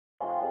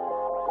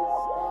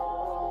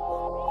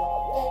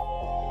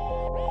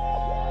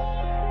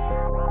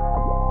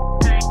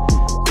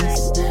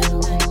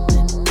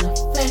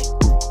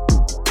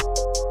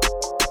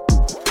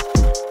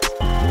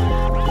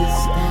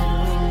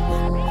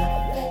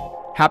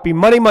Happy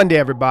Monday,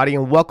 everybody,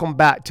 and welcome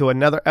back to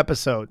another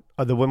episode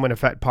of the Win-Win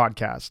Effect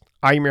podcast.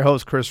 I am your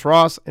host, Chris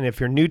Ross, and if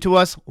you're new to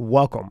us,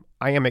 welcome.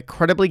 I am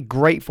incredibly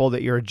grateful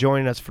that you're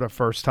joining us for the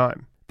first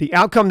time. The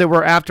outcome that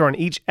we're after on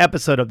each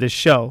episode of this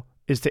show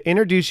is to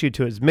introduce you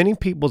to as many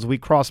people as we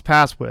cross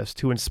paths with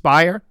to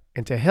inspire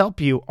and to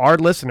help you, our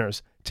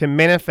listeners, to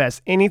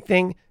manifest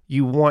anything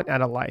you want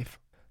out of life.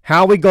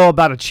 How we go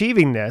about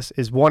achieving this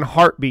is one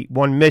heartbeat,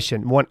 one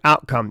mission, one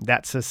outcome,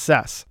 that's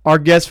success. Our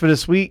guest for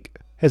this week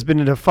has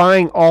been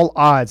defying all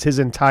odds his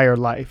entire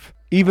life.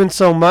 Even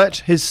so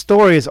much, his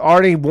story has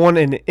already won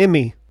an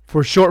Emmy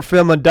for short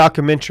film and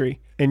documentary.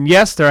 And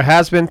yes, there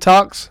has been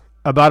talks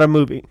about a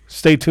movie.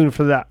 Stay tuned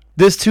for that.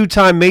 This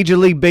two-time Major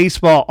League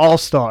Baseball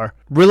All-Star,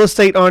 real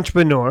estate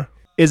entrepreneur,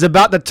 is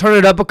about to turn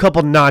it up a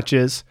couple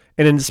notches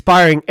and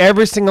inspiring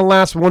every single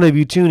last one of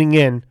you tuning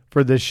in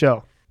for this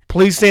show.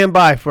 Please stand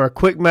by for a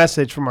quick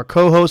message from our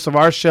co-host of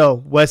our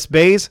show, Wes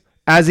Baiz,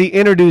 as he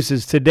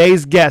introduces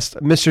today's guest,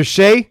 Mr.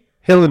 Shea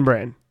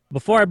Hillenbrand.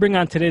 Before I bring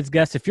on today's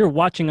guest, if you're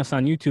watching us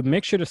on YouTube,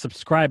 make sure to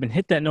subscribe and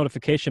hit that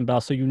notification bell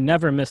so you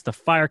never miss the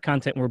fire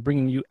content we're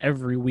bringing you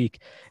every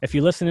week. If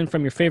you're listening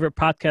from your favorite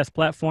podcast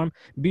platform,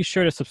 be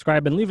sure to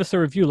subscribe and leave us a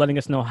review letting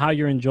us know how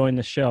you're enjoying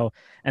the show.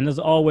 And as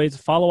always,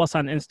 follow us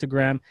on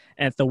Instagram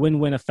at The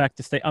Win-Win Effect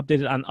to stay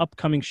updated on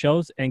upcoming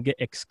shows and get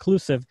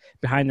exclusive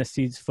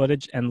behind-the-scenes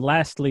footage. And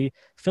lastly,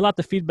 fill out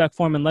the feedback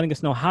form and letting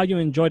us know how you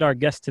enjoyed our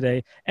guest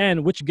today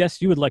and which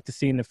guests you would like to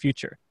see in the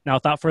future. Now,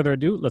 without further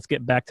ado, let's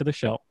get back to the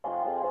show.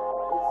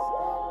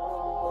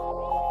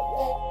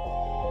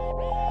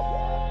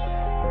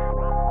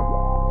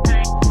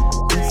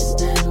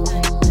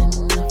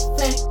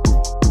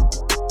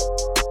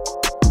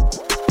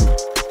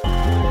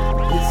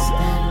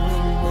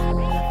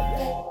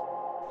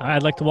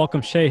 I'd like to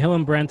welcome Shea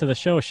Hillenbrand to the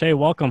show. Shea,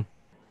 welcome.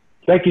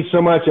 Thank you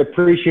so much. I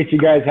appreciate you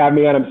guys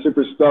having me on. I'm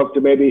super stoked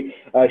to maybe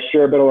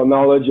share a bit of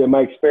knowledge and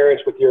my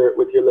experience with your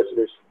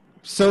listeners.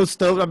 So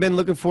stoked. I've been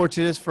looking forward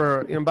to this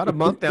for about a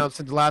month now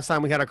since the last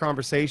time we had a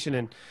conversation,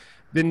 and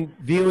been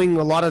viewing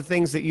a lot of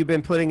things that you've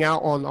been putting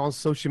out on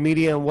social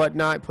media and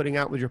whatnot, putting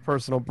out with your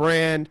personal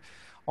brand,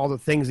 all the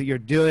things that you're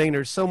doing.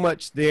 There's so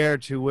much there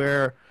to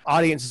where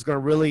audience is going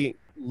to really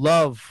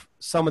love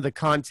some of the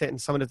content and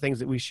some of the things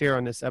that we share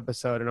on this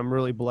episode. And I'm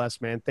really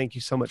blessed, man. Thank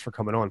you so much for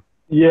coming on.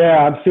 Yeah,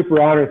 I'm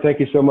super honored. Thank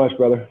you so much,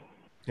 brother.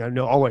 Yeah,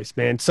 no, always,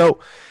 man. So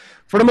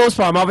for the most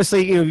part,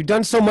 obviously, you've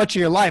done so much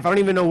in your life. I don't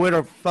even know where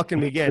to fucking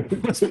begin.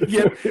 But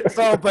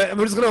I'm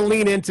just going to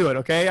lean into it.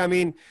 Okay. I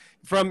mean,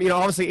 from,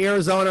 obviously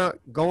Arizona,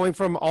 going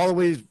from all the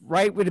way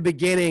right with the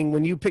beginning,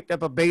 when you picked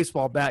up a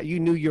baseball bat, you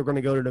knew you were going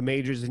to go to the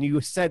majors, and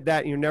you said that,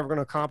 and you're never going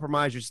to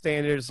compromise your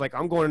standards. Like,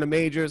 I'm going to the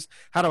majors.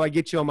 How do I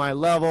get you on my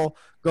level?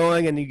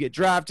 Going, and you get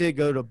drafted,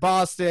 go to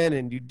Boston,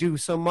 and you do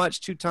so much,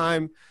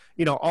 two-time,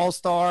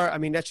 All-Star. I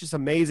mean, that's just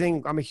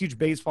amazing. I'm a huge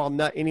baseball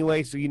nut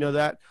anyway, so you know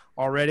that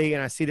already,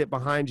 and I see that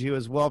behind you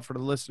as well for the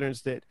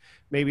listeners that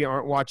maybe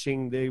aren't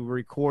watching the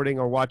recording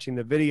or watching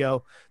the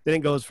video. Then it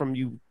goes from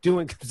you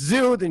doing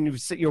kazoo, then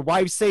your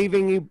wife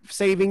saving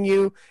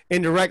you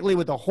indirectly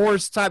with a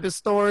horse type of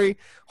story.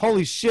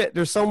 Holy shit,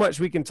 there's so much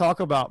we can talk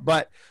about.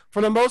 But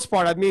for the most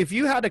part, I mean, if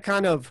you had to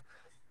kind of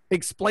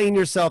explain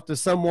yourself to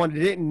someone that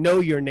didn't know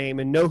your name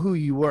and know who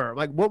you were,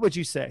 like, what would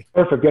you say?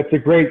 Perfect. That's a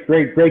great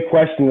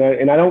question.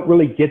 And I don't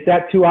really get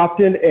that too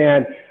often.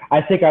 And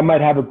I think I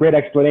might have a great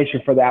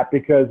explanation for that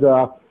because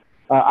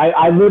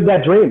I lived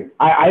that dream.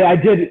 I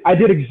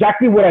did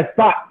exactly what I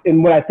thought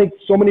and what I think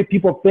so many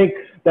people think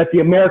that the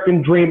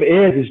American dream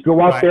is go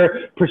out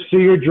there, pursue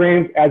your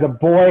dreams as a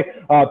boy,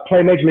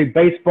 play Major League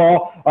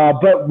Baseball.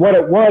 But what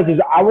it was is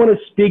I want to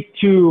speak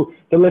to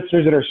the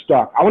listeners that are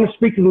stuck. I want to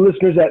speak to the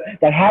listeners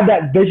that have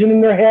that vision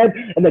in their head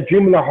and that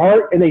dream in their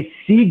heart, and they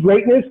see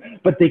greatness,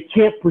 but they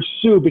can't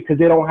pursue because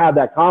they don't have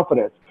that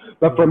confidence.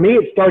 But for me,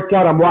 it starts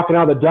out, I'm walking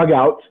out of the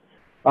dugout,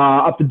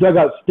 up the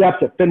dugout steps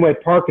at Fenway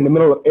Park in the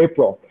middle of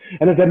April.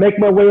 And as I make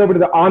my way over to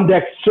the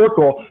on-deck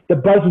circle, the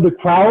buzz of the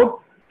crowd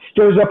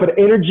stirs up an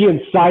energy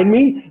inside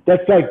me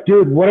that's like,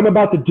 dude, what I'm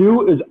about to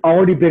do has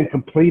already been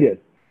completed.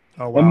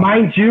 Oh, wow. And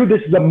mind you,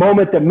 this is a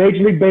moment that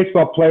Major League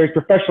Baseball players,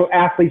 professional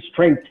athletes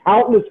train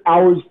countless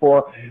hours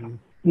for,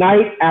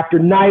 night after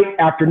night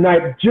after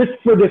night, just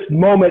for this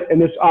moment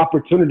and this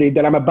opportunity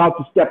that I'm about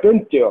to step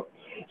into.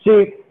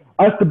 See,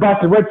 us, the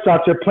Boston Red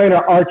Sox, are playing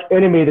our arch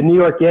enemy, the New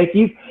York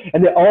Yankees,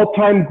 and the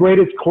all-time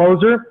greatest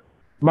closer,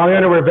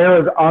 Mariano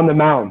Rivera, is on the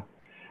mound.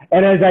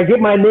 And as I get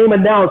my name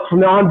announced from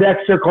the on-deck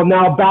circle,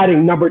 now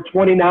batting number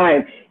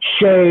 29,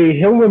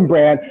 Shea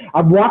Hillenbrand,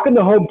 I'm walking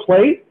the home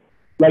plate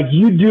like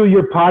you do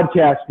your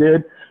podcast,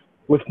 dude,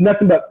 with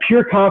nothing but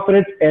pure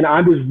confidence, and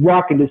I'm just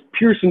rocking, just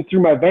piercing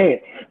through my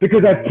veins.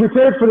 Because I've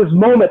prepared for this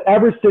moment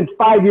ever since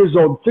 5 years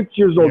old, 6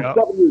 years old,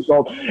 7 years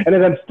old. And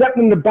as I'm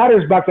stepping in the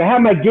batter's box, I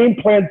have my game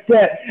plan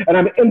set, and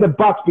I'm in the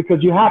box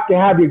because you have to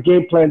have your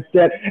game plan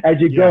set as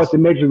you go at the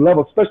major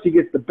level, especially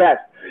against the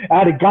best. I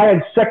had a guy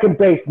on second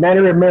base, Manny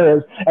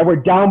Ramirez, and we're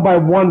down by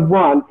 1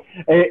 run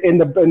in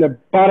the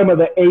bottom of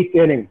the 8th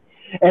inning.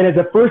 And as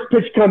the first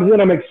pitch comes in,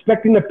 I'm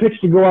expecting the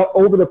pitch to go out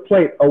over the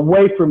plate,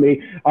 away from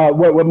me,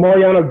 what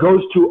Mariano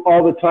goes to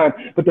all the time.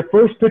 But the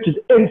first pitch is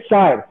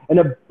inside, and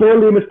it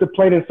barely missed the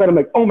plate inside. I'm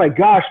like, oh my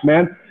gosh,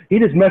 man, he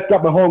just messed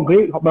up my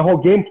whole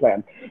game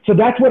plan. So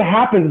that's what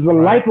happens is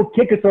when life will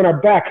kick us on our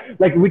back.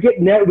 Like we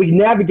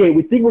navigate.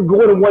 We think we're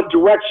going in one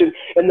direction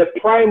in the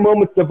prime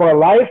moments of our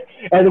life,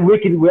 and then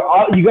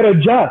you got to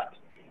adjust.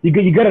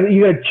 You got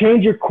to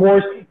change your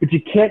course, but you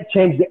can't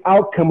change the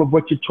outcome of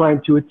what you're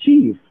trying to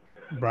achieve.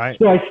 Right.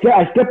 So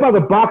I step out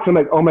of the box. I'm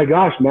like, oh my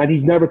gosh, man,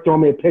 he's never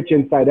thrown me a pitch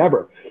inside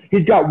ever.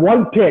 He's got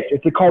one pitch.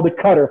 It's called a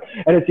cutter,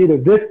 and it's either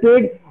this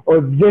big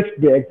or this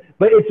big,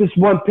 but it's just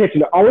one pitch,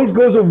 and it always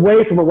goes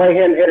away from a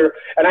right-hand hitter.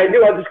 And I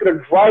knew I was just going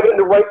to drive it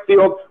into right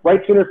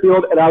center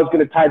field, and I was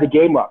going to tie the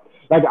game up.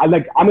 I'm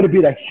going to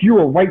be the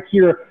hero right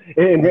here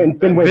in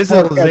Fenway Park.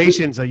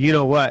 Visualizations, you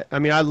know what? I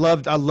mean, I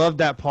love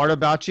that part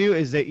about you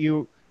is that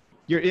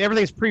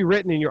everything's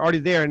pre-written and you're already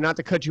there. And not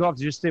to cut you off,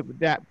 to just stick with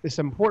that. It's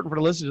important for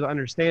the listeners to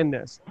understand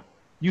this.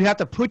 You have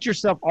to put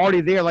yourself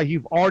already there, like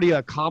you've already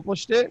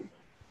accomplished it.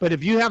 But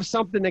if you have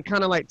something that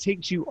kind of like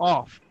takes you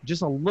off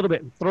just a little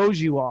bit and throws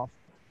you off,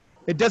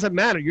 it doesn't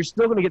matter. You're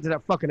still going to get to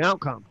that fucking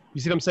outcome.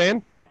 You see what I'm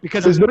saying?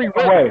 Because it's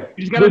pre-written.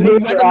 You got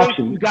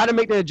to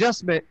make the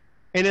adjustment,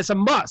 and it's a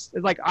must.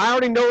 It's like I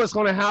already know what's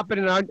going to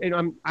happen,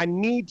 and I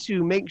need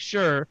to make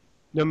sure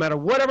no matter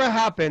whatever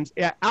happens,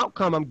 that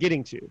outcome I'm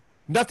getting to.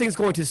 Nothing's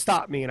going to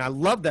stop me, and I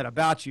love that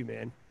about you,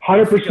 man.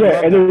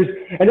 100%.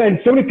 And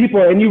so many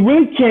people, and you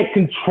really can't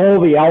control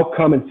the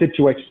outcome in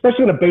situations,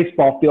 especially in a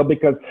baseball field,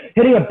 because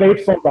hitting a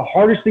baseball is the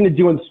hardest thing to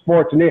do in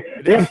sports. And they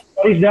have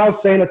studies now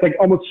saying it's like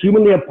almost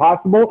humanly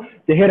impossible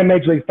to hit a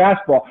major league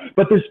fastball.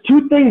 But there's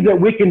two things that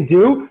we can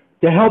do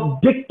to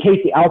help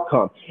dictate the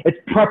outcome. It's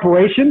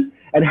preparation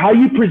and how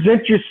you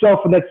present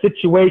yourself in that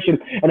situation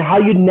and how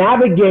you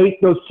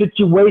navigate those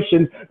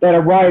situations that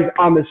arise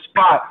on the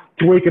spot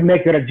to where you can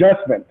make that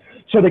adjustment.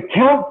 So the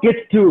count gets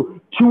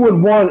to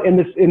 2-1 in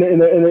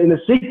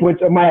the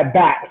sequence of my at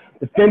bat.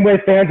 The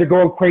Fenway fans are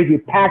going crazy.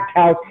 Packed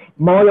house.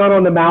 Mariano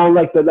on the mound,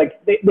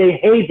 they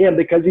hate him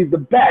because he's the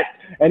best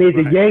and he's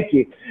a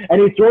Yankee.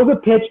 And he throws a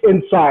pitch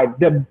inside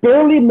that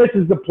barely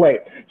misses the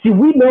plate. See,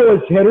 we know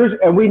as hitters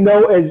and we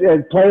know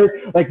as players,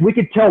 like we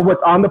can tell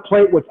what's on the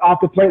plate, what's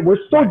off the plate. We're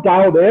so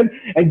dialed in.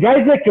 And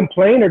guys that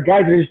complain are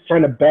guys that are just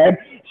trying to beg.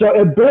 So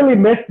it barely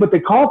missed, but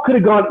the call could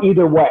have gone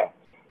either way.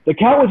 The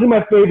count was in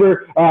my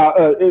favor at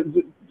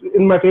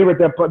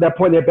that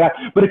point in the bat,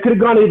 but it could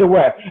have gone either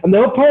way. And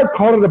the umpire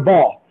called it a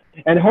ball.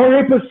 And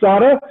Jorge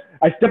Posada,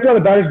 I stepped out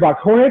of the batter's box.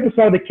 Jorge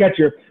Posada, the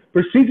catcher,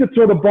 proceeds to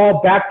throw the ball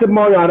back to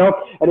Mariano,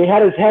 and he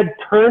had his head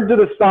turned to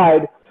the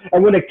side.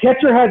 And when a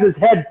catcher has his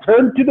head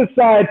turned to the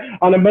side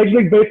on a Major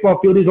League Baseball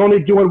field, he's only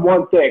doing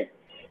one thing.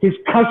 He's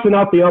cussing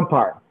out the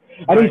umpire.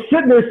 And he's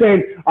sitting there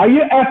saying, are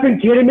you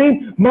effing kidding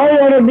me?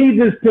 Mariano needs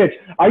this pitch.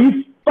 Are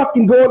you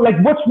fucking going, like,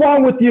 what's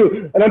wrong with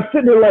you? And I'm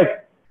sitting there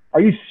like,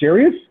 are you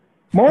serious?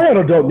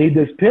 Mariano don't need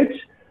this pitch.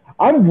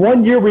 I'm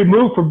 1 year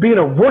removed from being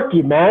a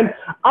rookie, man.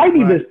 I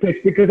need this pitch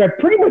because I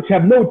pretty much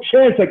have no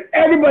chance like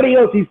everybody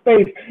else he's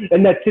faced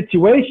in that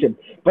situation.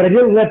 But I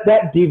didn't let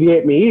that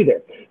deviate me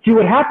either. See,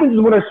 what happens is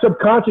when our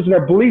subconscious and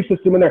our belief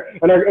system and our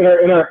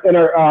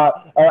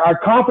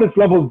confidence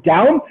levels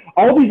down,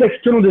 all these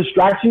external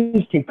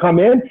distractions can come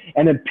in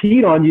and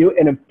impede on you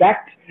and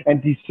affect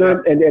and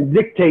discern and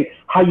dictate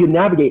how you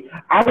navigate.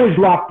 I was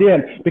locked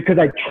in because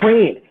I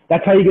trained.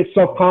 That's how you get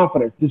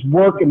self-confidence. Just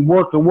work and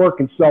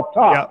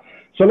self-talk. Yep.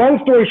 So long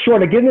story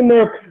short, I get in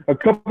there a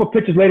couple of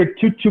pitches later,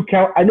 2-2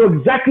 count. I know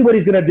exactly what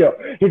he's going to do.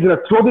 He's going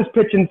to throw this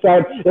pitch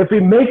inside. If he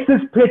makes this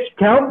pitch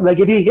count, like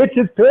if he hits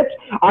his pitch,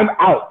 I'm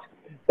out.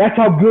 That's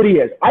how good he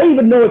is. I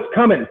even know it's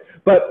coming.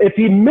 But if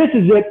he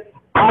misses it,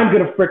 I'm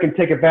going to freaking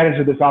take advantage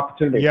of this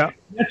opportunity. Yeah.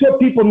 That's what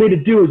people need to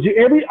do. Is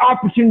every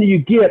opportunity you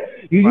get,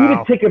 you need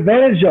to take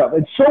advantage of.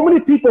 And so many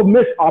people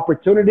miss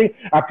opportunity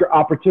after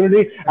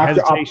opportunity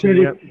after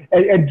opportunity.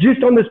 And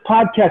just on this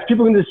podcast,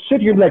 people can just sit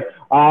here and be like,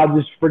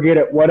 just forget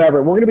it,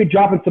 whatever. We're going to be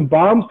dropping some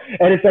bombs.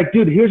 And it's like,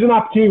 dude, here's an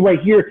opportunity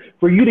right here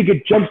for you to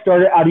get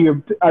jump-started out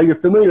of your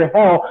familiar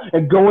hell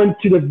and go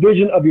into the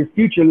vision of your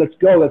future. Let's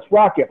go. Let's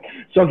rock it.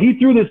 So he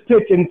threw this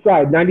pitch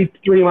inside,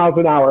 93 miles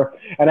an hour,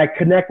 and I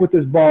connect with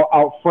this ball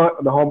out front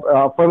of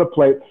the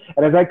plate.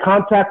 And as I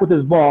contact with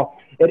this ball,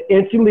 it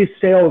instantly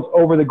sails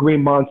over the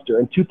green monster.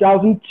 In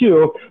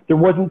 2002, there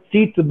wasn't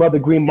seats above the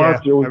green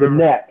monster. It was the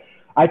net.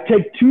 I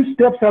take 2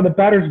 steps out of the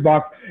batter's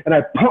box, and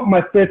I pump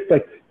my fist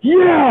like,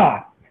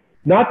 yeah!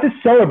 Not to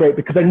celebrate,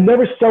 because I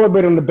never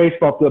celebrate on the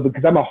baseball field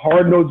because I'm a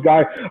hard-nosed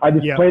guy. I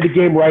just play the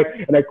game right,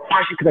 and I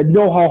crush it because I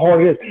know how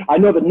hard it is. I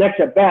know the next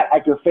at-bat I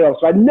can fail,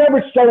 so I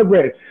never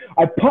celebrated.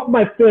 I pumped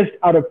my fist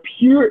out of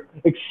pure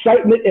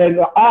excitement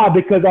and awe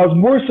because I was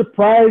more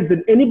surprised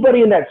than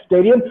anybody in that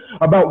stadium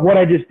about what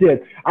I just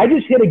did. I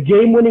just hit a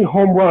game-winning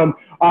home run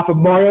off of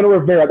Mariano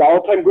Rivera, the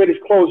all-time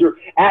greatest closer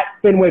at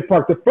Fenway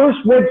Park. The first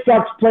Red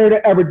Sox player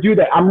to ever do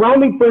that. I'm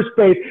rounding first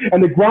base,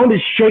 and the ground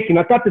is shaking.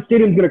 I thought the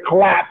stadium's going to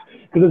collapse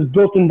because it was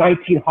built in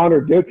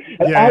 1900, dude.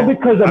 And all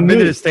because of I've me. been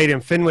to the stadium.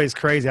 Fenway's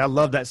crazy. I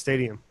love that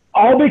stadium.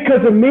 All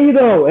because of me,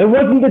 though. It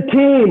wasn't the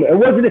team. It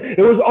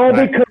was all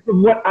because of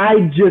what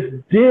I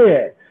just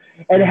did.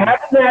 And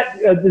having that,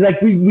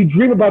 like we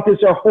dream about this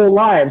our whole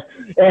lives.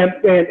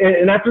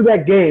 And after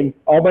that game,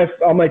 all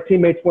my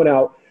teammates went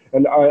out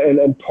and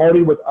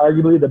partied with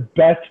arguably the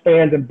best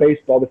fans in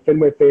baseball, the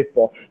Fenway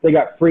faithful. They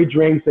got free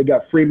drinks, they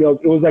got free meals.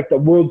 It was like the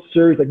World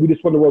Series, like we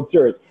just won the World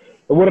Series.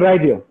 And what did I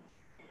do?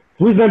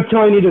 The reason I'm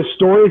telling you this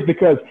story is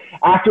because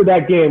after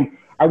that game,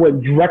 I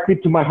went directly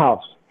to my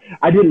house.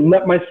 I didn't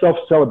let myself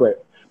celebrate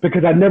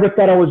because I never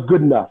thought I was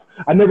good enough.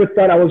 I never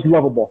thought I was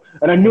lovable.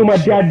 And I knew my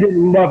dad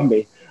didn't love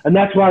me. And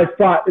that's why I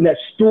thought in that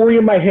story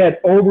in my head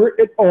over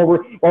and over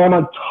while I'm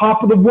on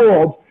top of the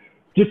world,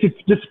 just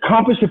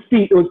accomplish a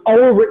feat. It was all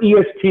over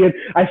ESPN.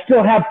 I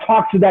still have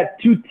talks of that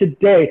to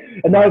today.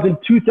 And that was in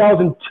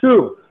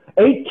 2002.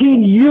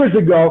 18 years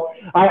ago,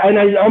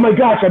 oh my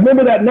gosh, I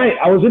remember that night.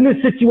 I was in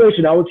this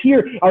situation. I was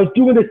here. I was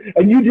doing this,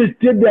 and you just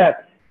did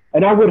that.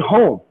 And I went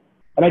home,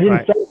 and I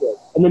didn't celebrate.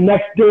 And the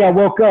next day I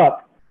woke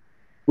up,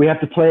 we have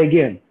to play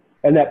again.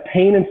 And that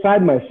pain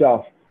inside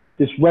myself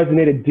just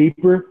resonated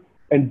deeper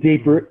and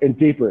deeper and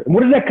deeper. And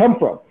where does that come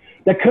from?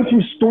 That comes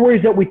from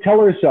stories that we tell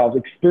ourselves,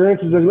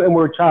 experiences when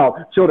we're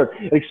children,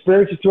 and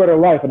experiences throughout our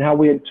life, and how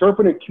we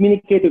interpret and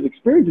communicate those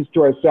experiences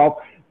to ourselves.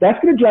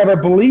 That's going to drive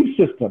our belief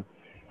system.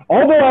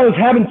 Although I was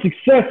having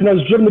success and I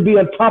was driven to be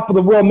on top of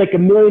the world,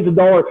 making millions of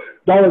dollars,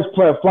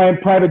 flying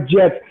private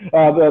jets,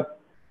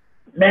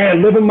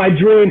 living my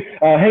dream,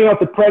 hanging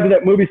out with the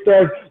president, movie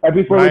stars,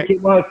 before we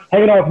came on,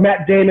 hanging out with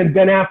Matt Damon,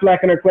 Ben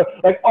Affleck in our club,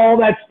 like all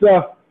that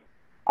stuff,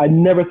 I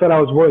never thought I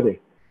was worthy.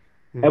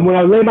 Mm-hmm. And when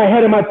I lay my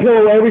head on my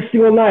pillow every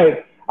single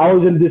night, I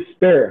was in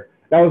despair.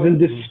 I was in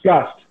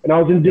disgust, and I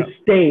was in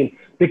disdain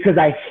because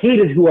I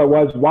hated who I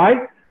was.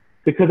 Why?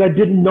 Because I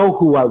didn't know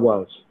who I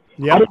was.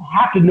 Yep. I didn't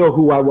have to know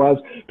who I was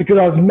because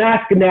I was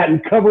masking that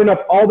and covering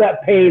up all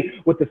that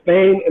pain with the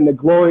fame and the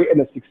glory and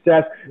the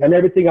success and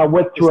everything I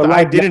went through. It's the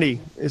identity.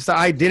 It's the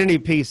identity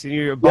piece. And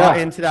you're bought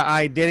into that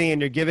identity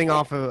and you're giving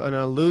off an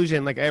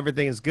illusion like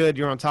everything is good.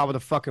 You're on top of the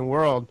fucking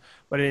world.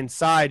 But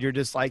inside, you're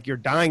just like, you're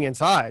dying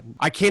inside.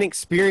 I can't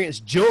experience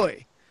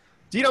joy.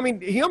 Do you know,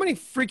 you know how many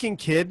freaking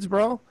kids,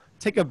 bro,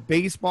 take a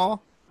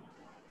baseball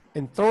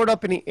and throw it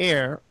up in the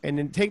air and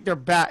then take their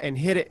bat and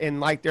hit it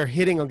and like they're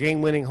hitting a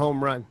game-winning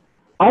home run?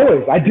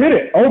 Always. I did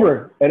it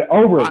over and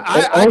over.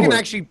 I can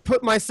actually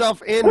put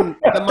myself in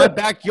my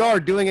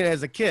backyard doing it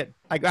as a kid.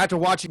 I got to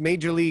watch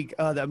Major League,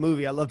 that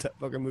movie. I love that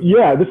fucking movie.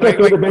 Yeah, this is my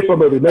favorite baseball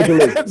movie, Major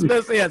League. It's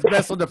the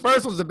best one. The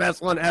first one's the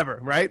best one ever,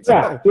 right?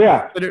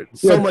 Yeah. But there's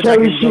so much I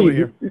can go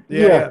here.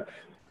 Yeah.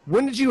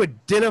 When did you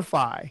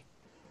identify,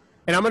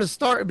 and I'm going to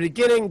start at the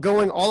beginning,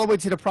 going all the way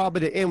to the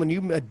probably the end, when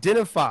you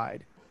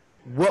identified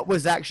what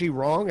was actually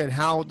wrong and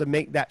how to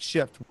make that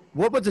shift?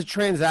 What was the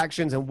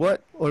transactions and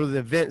what were the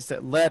events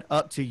that led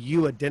up to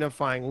you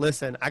identifying,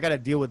 listen, I got to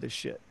deal with this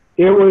shit?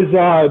 It was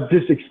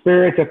just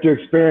experience after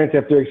experience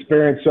after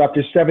experience. So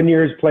after 7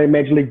 years playing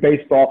Major League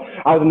Baseball,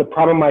 I was in the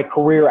prime of my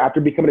career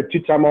after becoming a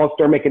two-time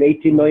All-Star, making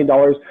 $18 million.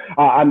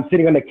 I'm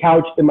sitting on the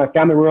couch in my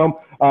family room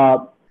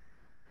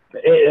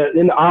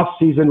in the off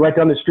season, right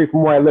down the street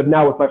from where I live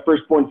now with my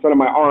firstborn son in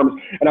my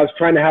arms. And I was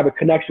trying to have a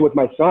connection with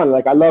my son.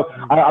 Like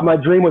my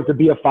dream was to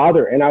be a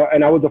father, and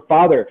I was a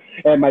father,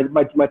 and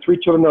my three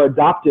children are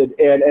adopted.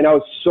 And I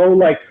was so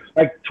like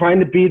trying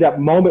to be that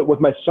moment with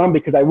my son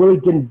because I really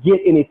didn't get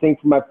anything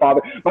from my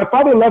father. My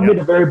father loved me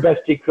the very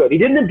best he could. He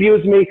didn't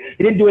abuse me.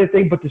 He didn't do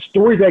anything, but the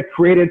stories I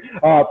created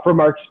from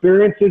our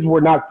experiences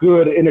were not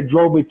good, and it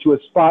drove me to a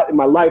spot in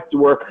my life to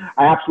where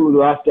I absolutely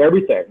lost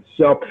everything.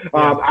 So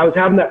I was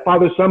having that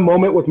father-son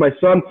moment with my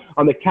son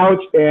on the couch,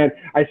 and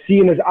I see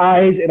in his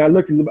eyes, and I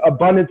look at the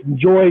abundance and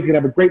joy. He's going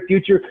to have a great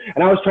future,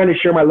 and I was trying to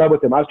share my love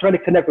with him. I was trying to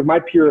connect with my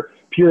pure,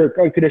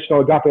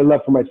 unconditional agape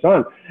love for my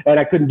son, and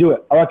I couldn't do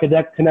it. All I could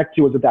connect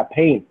to was with that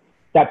pain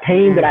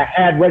that I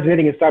had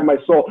resonating inside my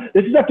soul.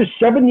 This is after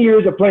 7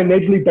 years of playing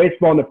Major League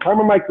Baseball in the prime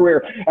of my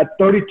career at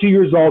 32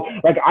 years old.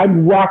 Like,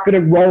 I'm rocking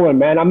and rolling,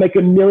 man. I'm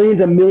making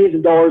millions and millions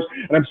of dollars,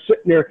 and I'm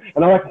sitting there,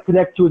 and all I can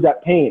connect to is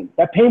that pain.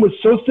 That pain was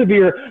so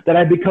severe that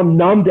I become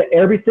numb to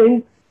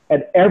everything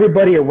and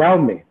everybody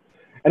around me.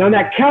 And on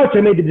that couch,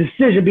 I made the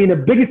decision, being the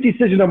biggest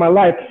decision of my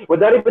life,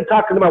 without even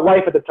talking to my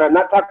wife at the time,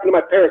 not talking to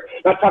my parents,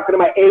 not talking to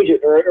my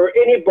agent or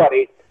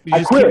anybody. You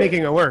just keep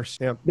making it worse.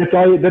 Yeah. That's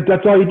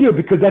all you do,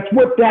 because that's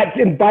what that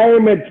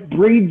environment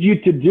breeds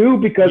you to do,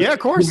 because of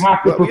course. You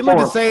have to perform. We live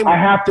the same,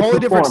 totally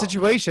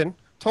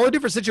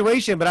different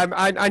situation, but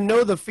I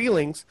know the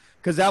feelings,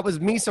 because that was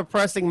me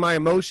suppressing my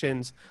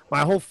emotions my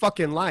whole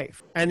fucking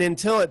life. And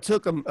until it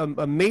took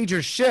a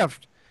major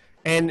shift,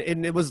 and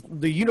it was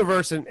the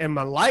universe and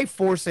my life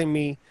forcing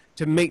me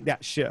to make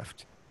that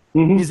shift.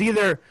 Mm-hmm. Is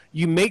either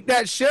you make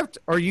that shift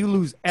or you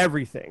lose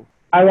everything.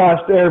 I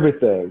lost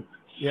everything.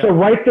 So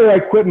right there, I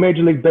quit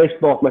Major League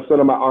Baseball with my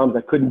son on my arms.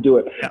 I couldn't do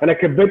it. Yeah. And I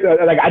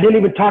I didn't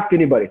even talk to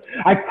anybody.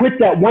 I quit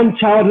that one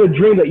childhood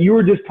dream that you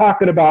were just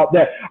talking about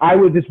that I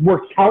would just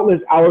work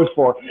countless hours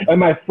for. And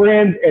my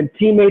friends and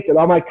teammates and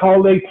all my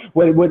colleagues,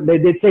 when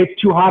they'd say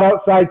it's too hot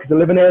outside because I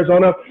live in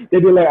Arizona, I'd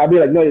be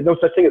like, no, there's no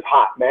such thing as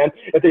hot, man.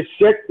 If they're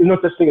sick, there's no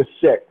such thing as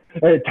sick.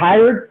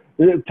 Tired's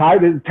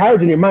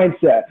in your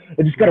mindset.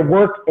 You just got to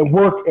work and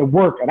work and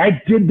work. And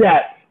I did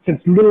that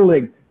since Little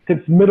League,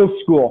 since middle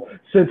school,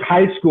 since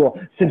high school,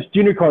 since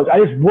junior college.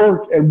 I just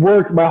worked and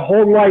worked my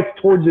whole life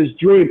towards this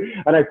dream,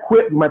 and I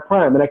quit in my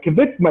prime. And I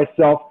convinced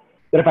myself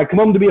that if I come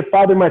home to be a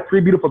father of my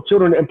 3 beautiful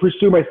children and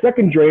pursue my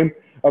second dream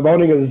of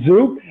owning a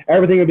zoo,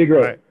 everything would be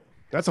great. Right.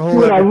 That's a whole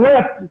when I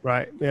left,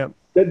 right, yeah.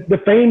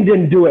 The fame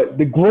didn't do it.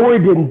 The glory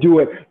didn't do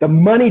it. The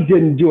money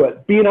didn't do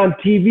it. Being on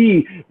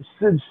TV,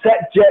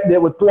 set jet,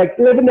 that was like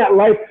living that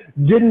life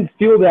didn't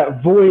feel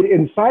that void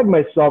inside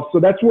myself. So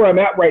that's where I'm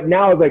at right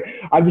now. Is like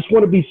I just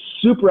want to be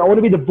I want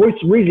to be the voice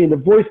of reason, the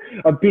voice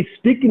of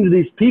speaking to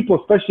these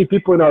people, especially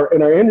people in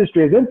our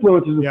industry as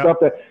influencers and stuff.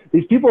 That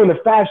these people are in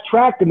the fast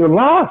track and they're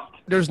lost.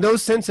 There's no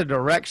sense of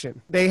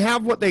direction. They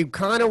have what they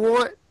kind of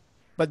want,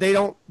 but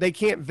they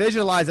can't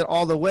visualize it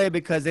all the way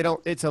because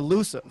it's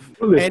elusive.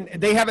 And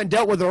they haven't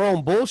dealt with their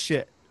own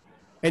bullshit.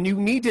 And you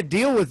need to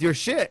deal with your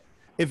shit.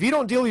 If you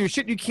don't deal with your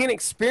shit, you can't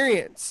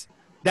experience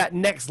that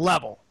next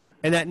level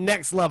and that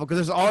next level because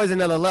there's always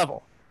another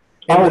level.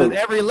 And with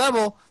every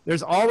level,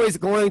 there's always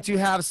going to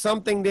have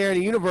something there in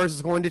the universe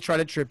that's going to try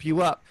to trip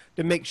you up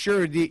to make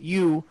sure that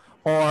you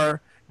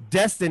are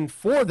destined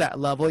for that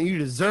level and you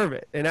deserve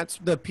it. And that's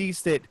the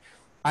piece that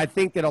I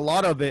think that a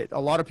lot of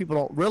people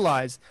don't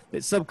realize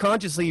that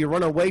subconsciously you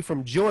run away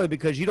from joy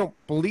because you don't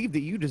believe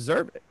that you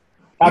deserve it.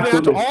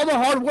 Absolutely. Even after all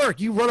the hard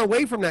work, you run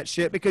away from that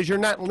shit because you're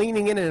not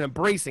leaning in and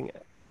embracing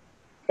it.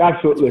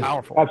 Absolutely. It's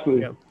powerful.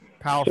 Absolutely. Yeah.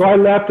 Powerful. So I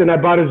left and I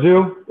bought a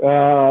zoo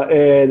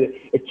and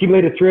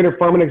accumulated 300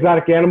 farm and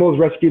exotic animals,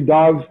 rescued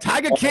dogs.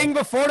 Tiger King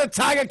before the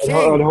Tiger King.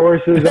 On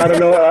horses. I don't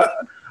know.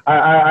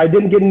 I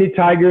didn't get any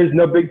tigers,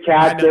 no big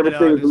cats,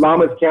 everything was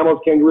llamas, camels,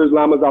 kangaroos,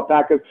 llamas,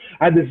 alpacas.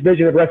 I had this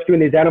vision of rescuing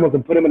these animals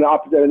and putting them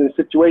in a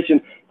situation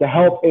to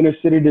help inner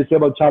city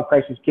disabled child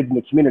crisis kids in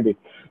the community.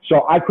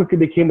 So I quickly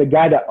became the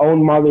guy that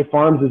owned Marley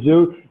Farms, the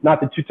zoo,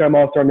 not the 2-time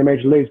All-Star in the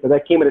major leagues, but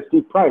that came at a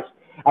steep price.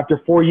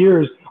 After 4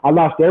 years, I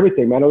lost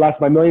everything, man. I lost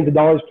my millions of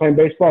dollars playing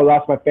baseball. I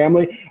lost my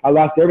family. I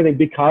lost everything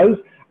because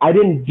I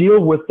didn't deal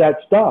with that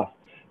stuff.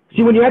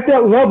 See, when you're at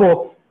that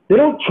level, they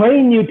don't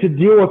train you to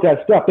deal with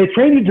that stuff. They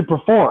train you to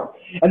perform.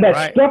 And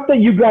that stuff that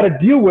you got to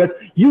deal with,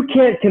 you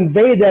can't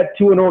convey that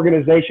to an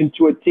organization,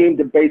 to a team,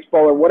 to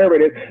baseball or whatever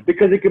it is,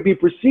 because it could be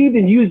perceived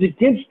and used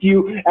against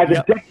you as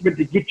a detriment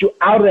to get you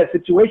out of that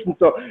situation.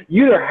 So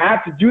you either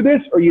have to do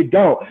this or you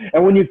don't.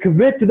 And when you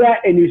commit to that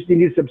and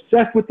you're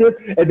obsessed with it,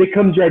 it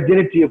becomes your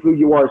identity of who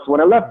you are. So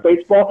when I left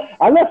baseball,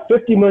 I left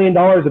 $50 million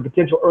of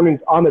potential earnings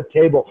on the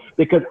table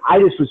because I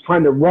just was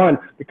trying to run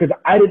because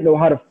I didn't know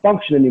how to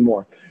function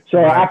anymore. So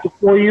after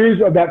 4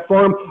 years of that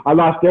firm, I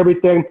lost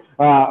everything.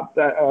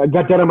 I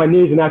got down on my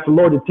knees and asked the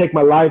Lord to take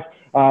my life.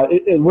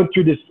 It went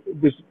through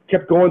this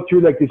kept going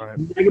through like this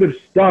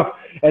negative stuff.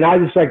 And I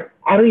was like,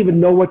 I don't even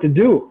know what to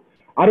do.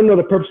 I don't know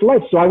the purpose of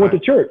life. So I went to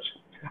church.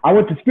 I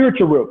went to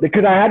spiritual route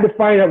because I had to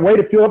find a way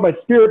to fill up my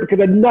spirit because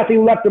I had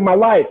nothing left in my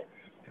life.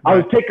 I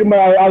was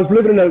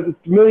living in a $1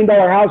 million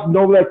house with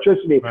no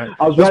electricity.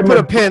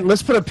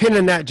 Let's put a pin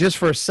in that just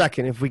for a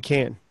second if we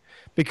can,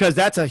 because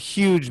that's a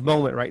huge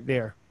moment right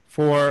there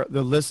for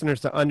the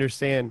listeners to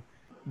understand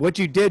what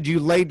you did. You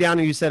laid down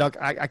and you said,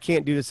 I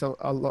can't do this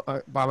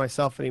by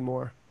myself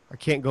anymore. I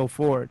can't go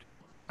forward.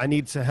 I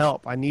need some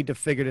help. I need to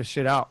figure this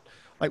shit out.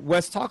 Like,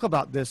 Wes, talk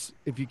about this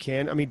if you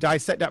can. I mean,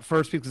 dissect that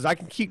first, because I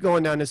can keep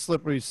going down this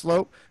slippery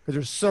slope because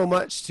there's so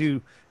much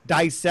to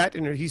dissect,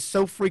 and he's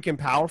so freaking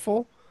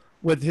powerful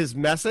with his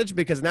message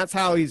because that's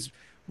how he's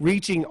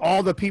reaching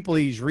all the people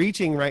he's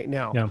reaching right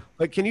now. Yeah.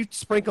 But can you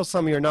sprinkle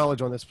some of your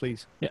knowledge on this,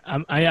 please? Yeah,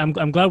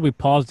 I'm glad we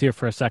paused here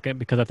for a second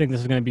because I think this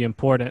is going to be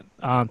important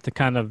to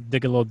kind of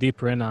dig a little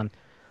deeper in on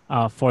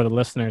for the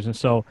listeners. And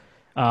so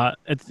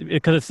it's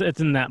because it's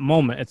in that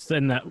moment. It's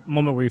in that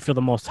moment where you feel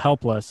the most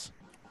helpless.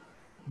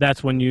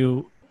 That's when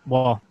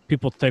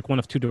people take one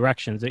of two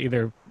directions. They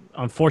either,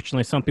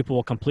 unfortunately, some people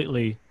will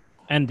completely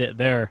end it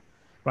there,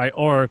 right?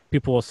 Or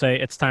people will say,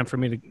 it's time for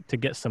me to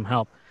get some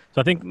help. So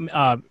I think,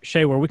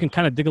 Shea, where we can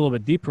kind of dig a little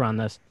bit deeper on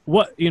this,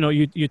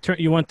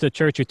 you went to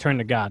church, you turned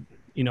to God,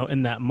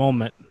 in that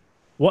moment.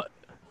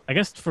 I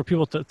guess for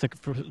people to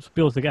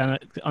kind of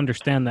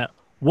understand that,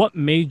 what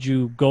made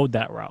you go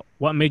that route?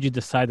 What made you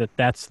decide that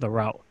that's the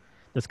route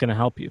that's going to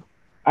help you?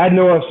 I had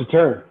nowhere else to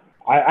turn.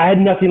 I had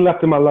nothing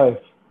left in my life.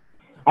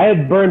 I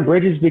had burned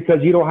bridges because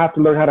you don't have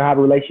to learn how to have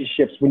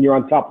relationships when you're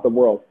on top of the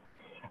world.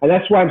 And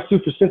that's why I'm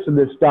super sensitive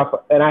to this stuff,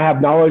 and I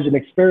have knowledge and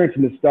experience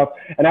in this stuff,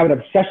 and I have an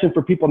obsession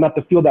for people not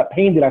to feel that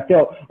pain that I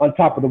felt on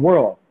top of the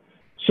world.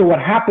 So what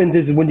happens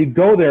is when you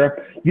go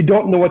there, you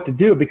don't know what to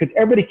do because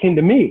everybody came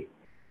to me.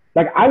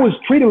 Like, I was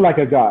treated like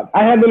a god.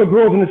 I had little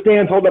girls in the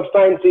stands holding up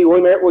signs saying, will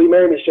you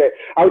marry me, Shea?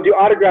 I would do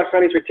autograph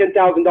signings for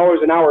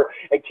 $10,000 an hour,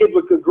 and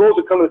girls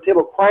would come to the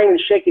table crying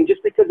and shaking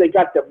just because they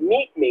got to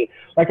meet me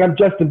like I'm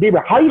Justin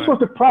Bieber. How are you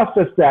supposed to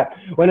process that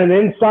when on the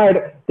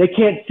inside they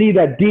can't see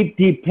that deep,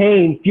 deep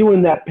pain,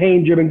 fueling that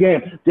pain-driven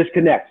game?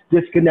 Disconnect.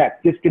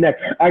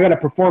 I got to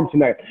perform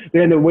tonight.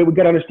 Then the way we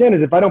got to understand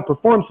is if I don't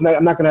perform tonight,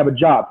 I'm not going to have a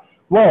job.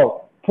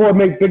 Whoa. Poor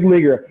big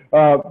leaguer,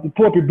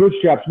 pull up your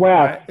bootstraps.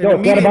 Wow. Right. No,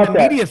 the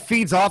media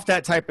feeds off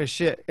that type of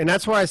shit. And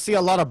that's why I see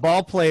a lot of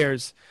ball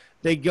players,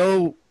 they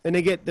go and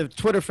they get the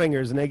Twitter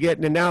fingers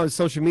and now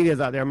social media is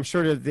out there. I'm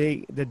sure that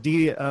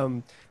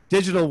the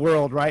digital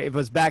world, right? If it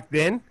was back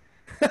then.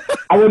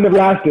 I wouldn't have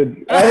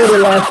lasted.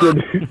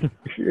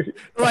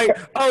 Like,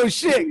 oh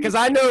shit. Because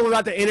I know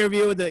about the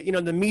interview with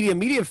the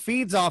media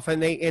feeds off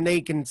and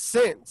they can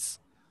sense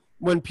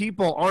when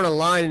people aren't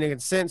aligned and they can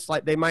sense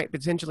like they might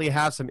potentially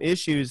have some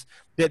issues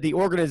that the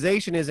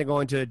organization isn't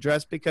going to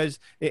address, because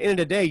at the end of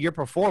the day, you're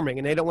performing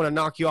and they don't want to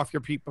knock you off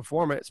your peak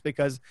performance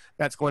because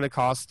that's going to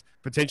cost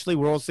potentially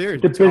World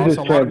Series. It's a business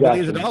a lot of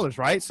billions of dollars,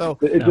 right? So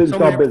it's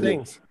all business.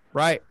 Things,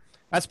 right?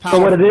 That's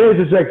powerful. So what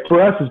it is like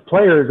for us as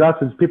players, us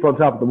as people on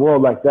top of the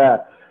world like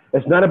that,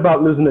 it's not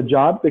about losing a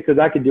job because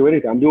I can do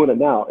anything. I'm doing it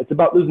now. It's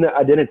about losing that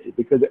identity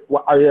because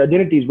our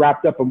identity is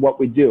wrapped up in what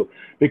we do,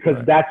 because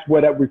that's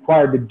what it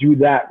required to do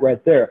that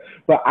right there.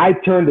 But I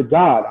turned to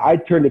God. I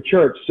turned to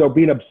church. So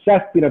being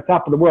obsessed, being on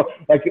top of the world,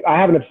 like I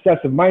have an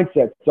obsessive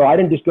mindset. So I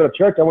didn't just go to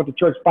church. I went to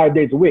church 5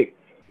 days a week.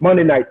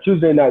 Monday night,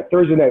 Tuesday night,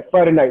 Thursday night,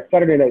 Friday night,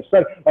 Saturday night,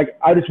 Sunday. Like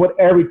I just went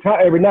every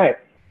night.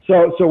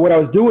 So what I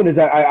was doing is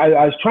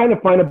I was trying to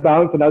find a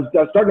balance, and I was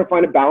starting to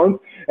find a balance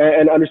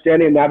and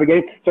understanding and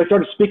navigating. So I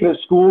started speaking in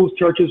schools,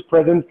 churches,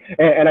 prisons,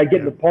 and I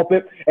get in the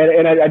pulpit,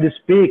 and I just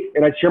speak,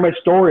 and I share my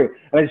story,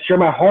 and I share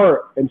my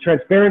heart and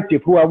transparency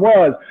of who I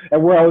was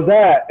and where I was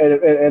at,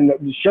 and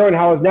sharing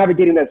how I was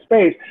navigating that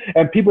space.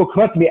 And people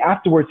come up to me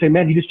afterwards saying,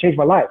 man, you just changed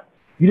my life.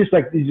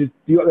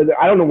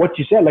 I don't know what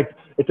you said. Like,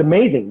 it's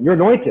amazing. You're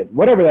anointed,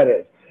 whatever that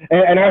is.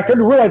 And I started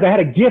to realize I had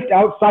a gift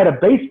outside of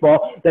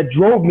baseball that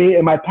drove me,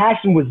 and my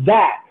passion was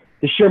that,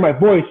 to share my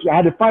voice. I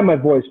had to find my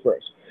voice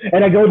first.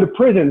 And I go into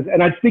prisons,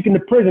 and I'd speak into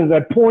prisons, and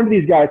I'd pour into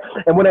these guys.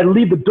 And when I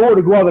leave the door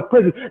to go out of the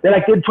prison, then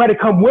they'd try to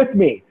come with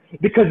me,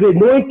 because the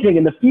anointing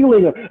and the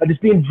feeling of just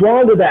being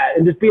drawn to that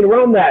and just being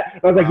around that.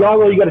 And I was like, y'all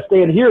know you got to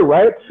stay in here,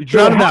 right? You're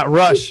drowning that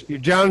rush. You're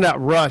drowning that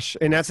rush,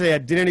 and that's the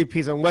identity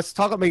piece. And let's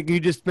talk about, you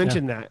just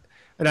mentioned that.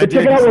 And I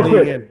check it out real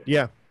quick.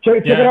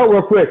 Check it out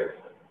real quick.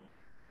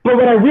 But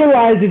what I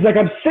realized is, like,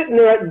 I'm sitting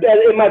there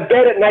in my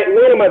bed at night,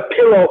 laying on my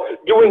pillow,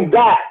 doing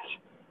that,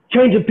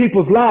 changing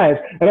people's lives.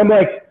 And I'm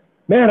like,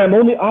 man, I'm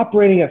only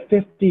operating at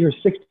 50 or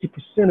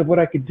 60% of what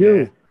I could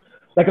do.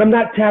 Like, I'm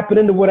not tapping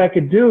into what I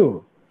could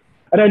do.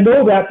 And I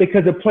know that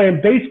because of playing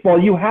baseball,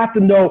 you have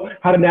to know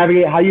how to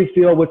navigate, how you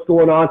feel, what's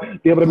going on,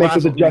 be able to make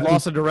those adjustments.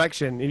 Loss of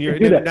direction. And you're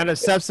that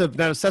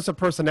obsessive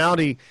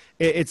personality.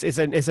 It's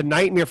a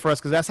nightmare for us,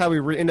 because that's how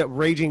we end up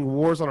raging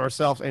wars on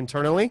ourselves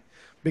internally.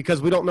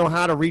 Because we don't know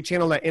how to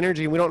rechannel that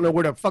energy, and we don't know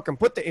where to fucking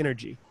put the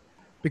energy,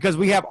 because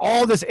we have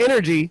all this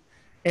energy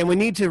and we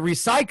need to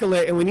recycle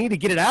it and we need to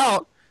get it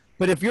out.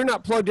 But if you're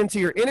not plugged into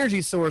your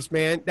energy source,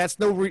 man, that's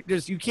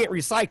you can't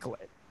recycle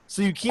it.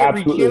 So you can't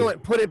rechannel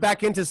it, put it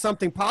back into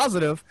something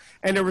positive,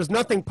 and there was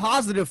nothing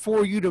positive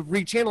for you to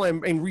rechannel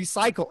and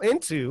recycle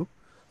into.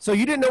 So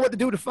you didn't know what to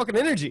do with the fucking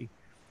energy.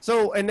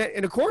 So, and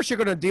of course you're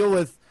going to deal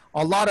with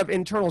a lot of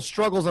internal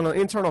struggles and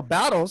internal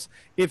battles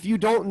if you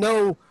don't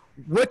know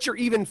what you're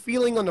even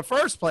feeling in the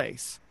first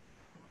place.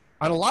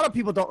 And a lot of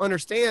people don't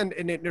understand,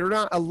 and they're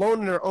not alone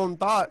in their own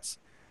thoughts,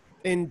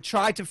 and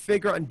try to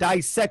figure out and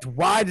dissect,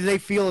 why do they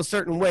feel a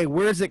certain way?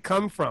 Where does it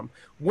come from?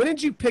 When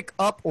did you pick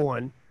up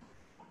on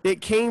it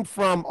came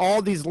from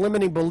all these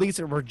limiting beliefs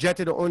that were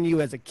projected on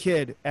you as a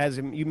kid, as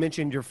you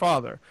mentioned your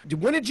father?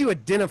 When did you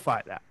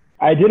identify that?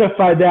 I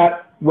identified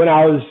that when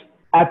I was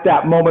at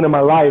that moment in my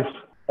life,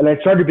 and I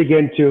started to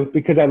begin to,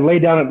 because I lay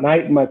down at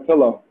night in my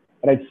pillow,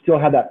 and I still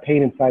had that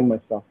pain inside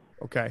myself.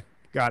 Okay,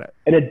 got it.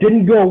 And it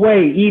didn't go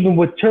away even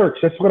with church.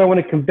 That's what I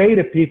want to convey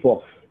to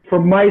people. For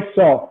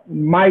myself,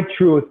 my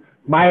truth,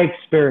 my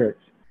experience.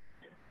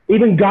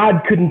 Even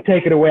God couldn't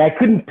take it away. I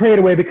couldn't pray it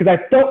away, because I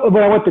felt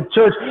when I went to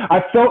church,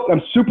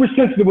 I'm super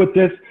sensitive with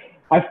this.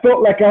 I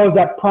felt like I was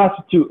that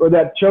prostitute or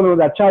that child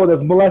that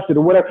was molested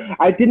or whatever.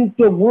 I didn't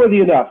feel worthy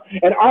enough.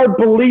 And our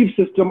belief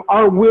system,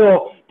 our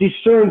will,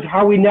 discerns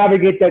how we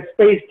navigate that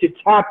space to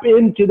tap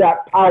into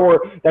that power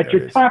that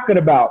you're talking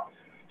about.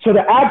 So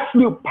the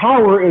absolute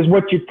power is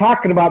what you're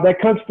talking about.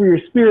 That comes through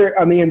your spirit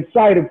on the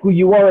inside of who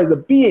you are as a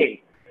being.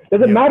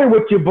 Doesn't matter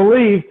what you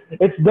believe,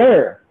 it's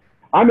there.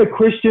 I'm a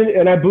Christian,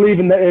 and I believe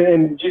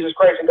in Jesus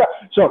Christ and God.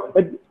 So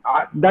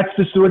that's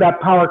just where that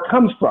power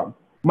comes from,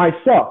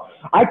 myself.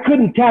 I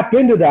couldn't tap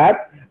into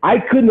that. I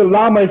couldn't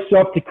allow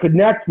myself to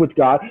connect with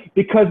God,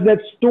 because that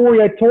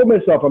story I told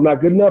myself, I'm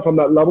not good enough, I'm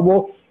not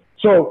lovable.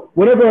 So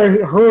whenever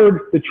I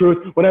heard the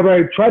truth, whenever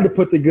I tried to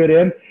put the good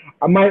in,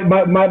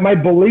 my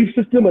belief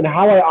system and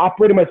how I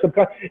operated my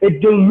subconscious,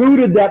 it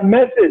diluted that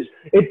message.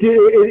 It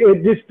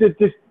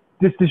just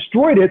just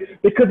destroyed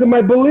it because of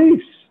my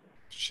beliefs.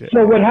 Shit.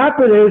 So what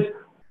happened is,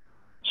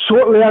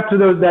 shortly after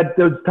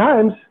those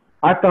times,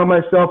 I found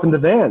myself in the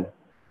van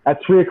at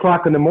 3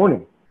 o'clock in the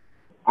morning.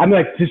 I'm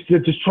like, just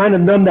trying to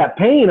numb that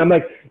pain. I'm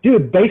like,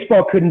 dude,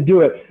 baseball couldn't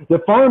do it. The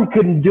farm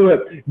couldn't do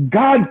it.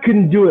 God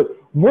couldn't do it.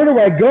 Where do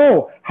I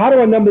go? How do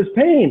I numb this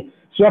pain?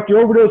 So after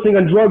overdosing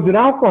on drugs and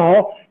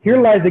alcohol, here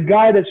lies a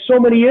guy that so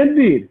many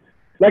envied.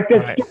 Like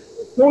that, right.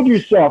 Told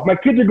yourself. My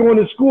kids are going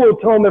to school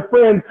telling their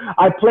friends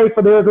I play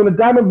for the Arizona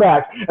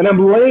Diamondbacks, and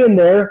I'm laying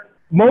there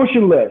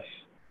motionless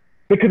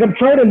because I'm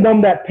trying to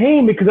numb that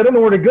pain because I don't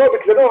know where to go,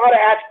 because I don't know how to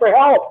ask for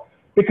help.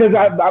 Because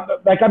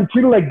I'm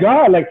treated like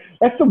God. Like,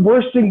 that's the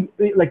worst thing,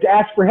 like, to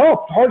ask for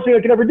help. The hardest thing I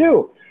could ever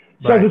do.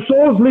 So right. As the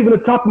soul's leaving the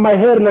top of my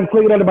head and I'm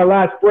clinging under my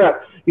last breath,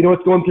 you know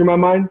what's going through my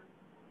mind?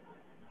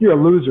 You're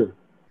a loser.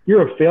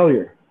 You're a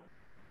failure.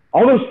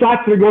 All those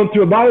thoughts that are going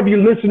through a lot of your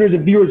listeners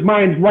and viewers'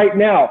 minds right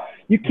now.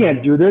 You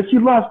can't do this. You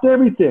lost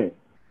everything.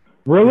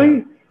 Really?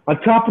 Yeah. On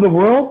top of the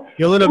world?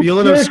 You'll end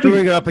up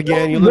screwing it up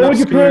again. What would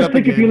your parents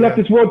think if you left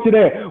this world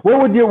today?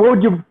 What would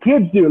your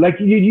kids do? Like,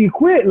 you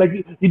quit. Like,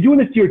 you're doing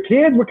this to your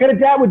kids? What kind of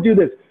dad would do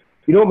this?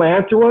 You know what my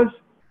answer was?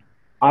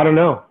 I don't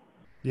know.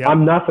 Yep.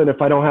 I'm nothing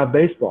if I don't have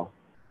baseball.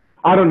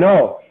 I don't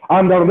know. I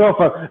don't know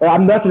if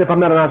I'm nothing if I'm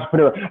not an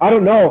entrepreneur. I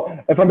don't know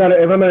if I'm not an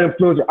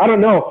influencer. I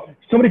don't know.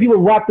 So many people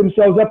wrap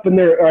themselves up in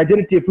their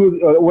identity of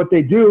what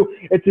they do.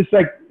 It's just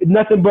like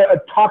nothing but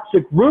a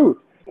toxic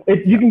root.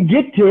 You can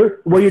get to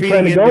where you're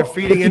trying to go. They're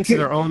feeding into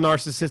their own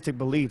narcissistic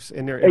beliefs.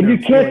 And you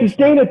can't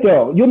sustain it,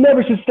 though. You'll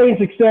never sustain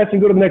success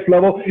and go to the next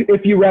level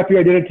if you wrap your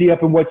identity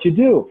up in what you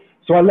do.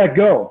 So I let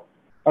go.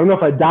 I don't know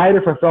if I died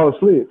or if I fell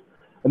asleep.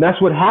 And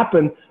that's what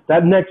happened.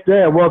 That next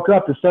day, I woke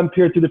up. The sun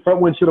peered through the front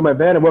windshield of my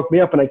van and woke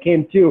me up, and I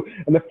came to.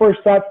 And the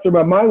first thought through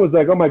my mind was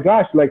like, oh, my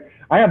gosh, like,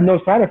 I have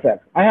no side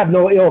effects. I have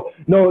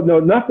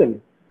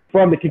nothing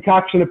from the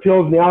concoction of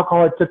pills and the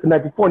alcohol I took the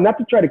night before, not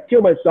to try to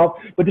kill myself,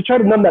 but to try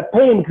to numb that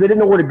pain because I didn't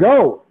know where to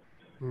go.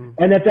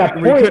 And at that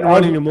point, you couldn't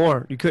run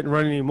anymore. You couldn't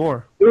run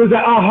anymore. It was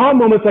that aha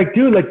moment. It's like,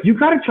 dude, like, you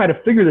got to try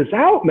to figure this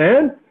out,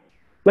 man.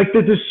 Like,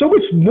 there's so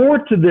much more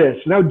to this.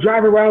 And I would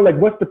drive around like,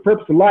 what's the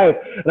purpose of life?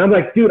 And I'm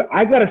like, dude,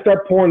 I got to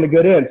start pouring the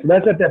good in. So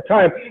that's at that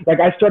time. Like,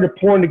 I started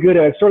pouring the good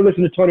in. I started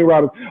listening to Tony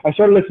Robbins. I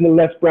started listening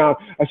to Les Brown.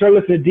 I started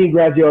listening to Dean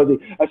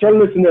Graziosi. I started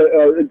listening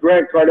to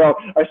Grant Cardone.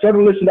 I started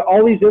listening to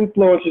all these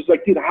influencers.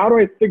 Like, dude, how do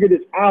I figure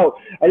this out?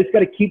 I just got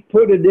to keep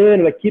putting it in,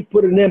 and I keep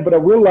putting it in. But I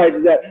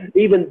realized that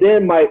even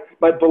then, my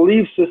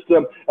belief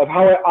system of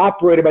how I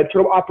operated, my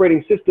internal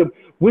operating system,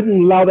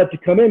 wouldn't allow that to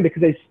come in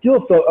because I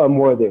still felt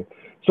unworthy.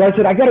 So I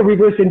said, I got to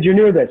reverse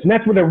engineer this. And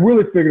that's when I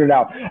really figured it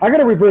out. I got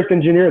to reverse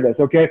engineer this,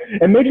 okay?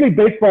 In Major League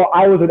Baseball,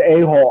 I was an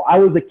a-hole. I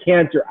was a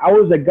cancer. I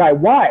was a guy.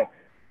 Why?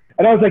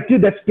 And I was like,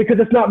 dude, that's because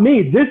it's not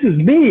me. This is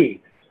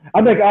me.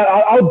 I'm like,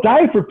 I'll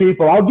die for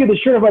people. I'll give the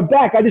shirt off my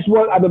back. I'm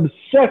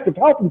obsessed with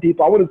helping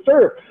people. I want to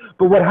serve.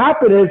 But what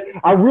happened is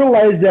I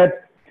realized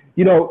that,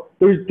 you know,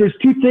 there's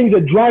two things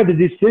that drive the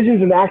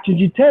decisions and the actions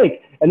you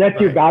take. And that's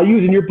your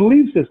values and your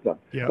belief system.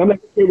 Yep. I'm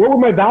like, okay, what were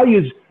my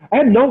values? I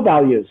had no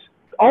values.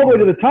 All the way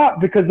to the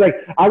top because, like,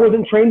 I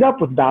wasn't trained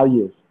up with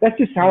values. That's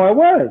just how I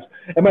was.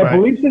 And my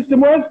belief system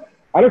was,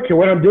 I don't care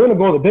what I'm doing, I'm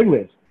going to the big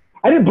leagues.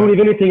 I didn't believe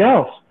anything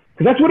else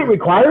because that's what it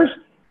requires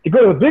to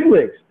go to the big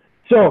leagues.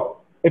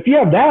 So if you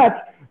have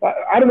that,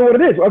 I don't know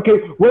what it is. Okay,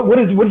 what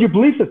is your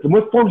belief system?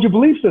 What forms your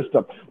belief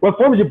system? What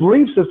forms your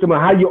belief system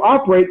and how you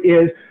operate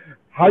is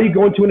how you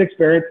go into an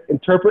experience,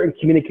 interpret, and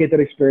communicate that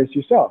experience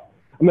yourself.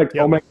 I'm like,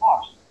 oh, my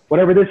gosh.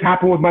 Whenever this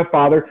happened with my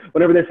father,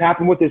 whenever this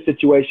happened with this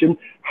situation,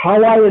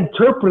 how I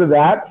interpreted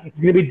that is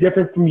going to be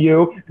different from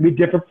you, it's going to be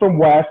different from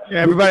Wes.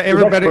 Yeah,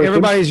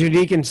 everybody's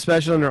unique and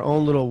special in their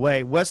own little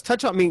way. Wes,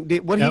 touch on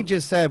what he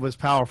just said was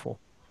powerful.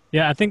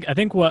 Yeah, I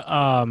think what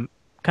kind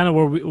of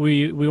where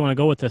we want to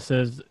go with this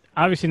is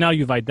obviously now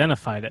you've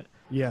identified it.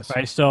 Yes.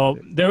 Right. So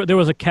there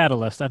was a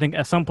catalyst. I think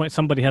at some point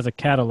somebody has a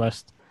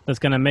catalyst that's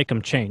going to make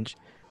them change,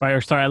 right,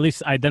 or start at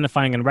least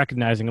identifying and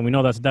recognizing. And we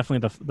know that's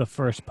definitely the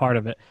first part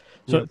of it.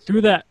 So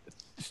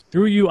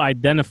through you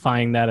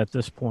identifying that at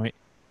this point,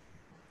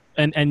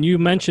 and you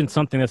mentioned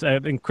something that's I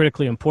think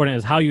critically important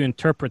is how you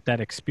interpret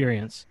that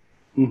experience.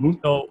 Mm-hmm.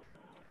 So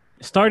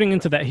starting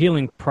into that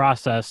healing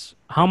process,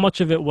 how much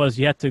of it was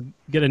you had to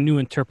get a new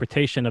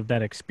interpretation of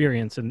that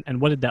experience,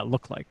 and what did that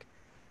look like?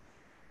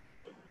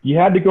 You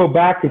had to go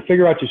back and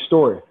figure out your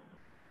story.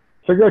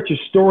 Figure out your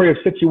story of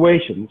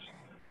situations.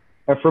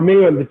 And for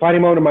me, a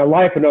defining moment in my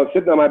life, and I was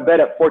sitting on my bed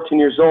at 14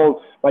 years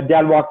old, my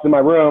dad walked in my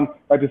room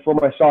right before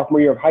my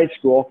sophomore year of high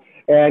school,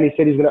 and he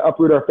said he's going to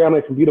uproot our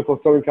family from beautiful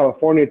Southern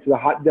California to the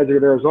hot desert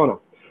of Arizona.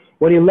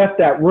 When he left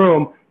that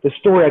room, the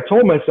story I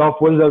told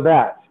myself was of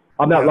that.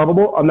 I'm not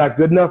lovable. I'm not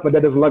good enough. My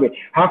dad doesn't love me.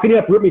 How can he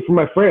uproot me from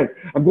my friends?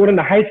 I'm going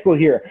into high school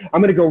here. I'm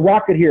going to go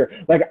rock it here.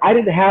 Like, I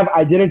didn't have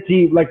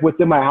identity, like,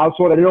 within my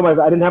household. I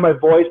didn't have my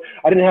voice.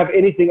 I didn't have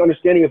anything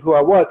understanding of who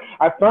I was.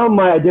 I found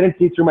my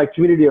identity through my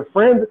community of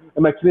friends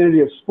and my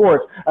community of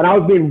sports. And I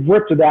was being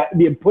ripped to that,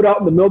 being put out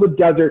in the middle of the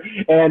desert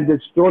and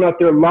just thrown out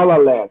there la la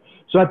land.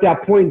 So at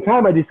that point in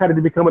time, I decided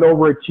to become an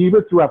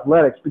overachiever through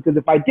athletics, because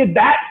if I did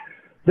that,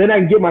 then I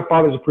can get my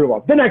father's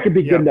approval. Then I could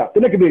be good enough.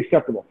 Then I could be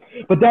acceptable.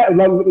 But that,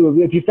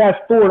 if you fast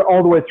forward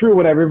all the way through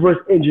when I reverse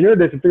engineered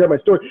this and figured out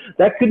my story,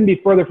 that couldn't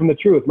be further from the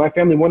truth. My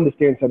family wanted to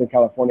stay in Southern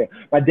California.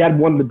 My dad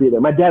wanted to be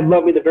there. My dad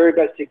loved me the very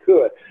best he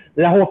could.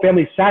 That whole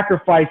family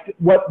sacrificed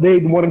what they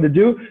wanted to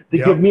do to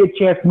give me a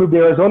chance to move to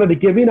Arizona, to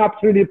give me an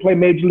opportunity to play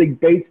Major League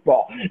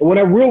Baseball. And when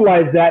I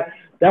realized that,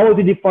 that was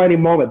a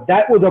defining moment.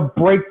 That was a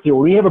breakthrough.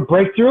 When you have a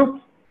breakthrough,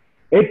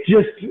 it's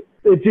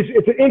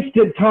an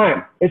instant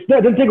time. It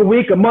doesn't take a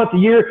week, a month, a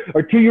year,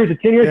 or 2 years, or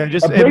 10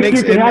 years.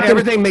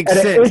 Everything makes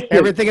sense.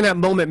 Everything in that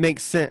moment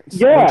makes sense.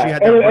 Yeah,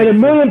 and a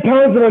million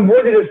pounds of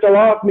unworthiness fell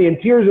off me, and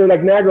tears are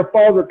like Niagara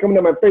Falls are coming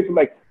down my face. I'm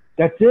like,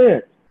 that's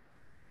it.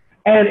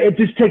 And it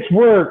just takes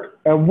work,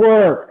 and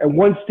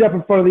one step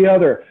in front of the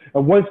other,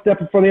 and one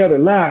step in front of the other,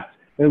 left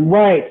and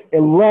right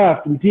and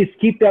left, and just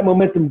keep that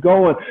momentum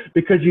going,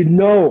 because you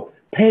know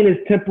pain is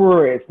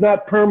temporary. It's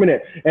not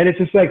permanent. And it's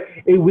just like,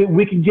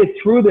 we can get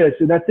through this.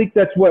 And I think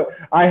that's what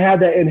I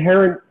had, that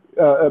inherent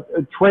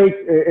trait,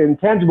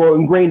 intangible,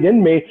 ingrained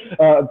in me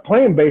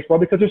playing baseball,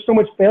 because there's so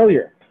much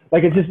failure.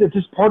 Like, it's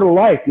just part of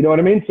life. You know what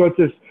I mean? So it's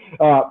just,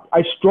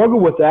 I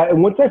struggle with that.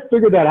 And once I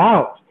figured that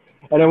out,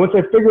 and once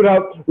I figured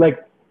out,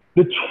 like,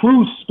 the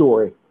true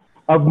story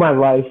of my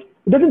life,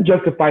 it doesn't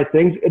justify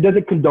things. It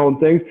doesn't condone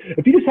things.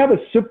 If you just have a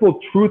simple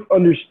truth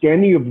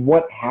understanding of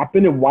what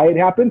happened and why it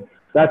happened,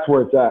 that's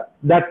where it's at.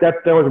 That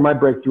was where my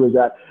breakthrough is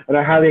at. And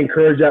I highly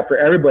encourage that for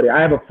everybody.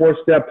 I have a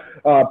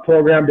 4-step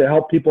program to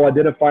help people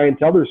identify and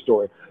tell their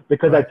story,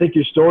 because I think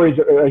your story is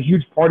a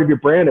huge part of your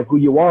brand, of who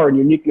you are, and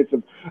uniqueness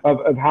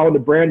of how to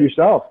brand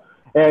yourself.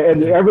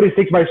 And everybody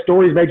thinks my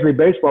story is Major League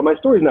Baseball. My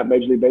story is not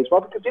Major League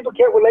Baseball, because people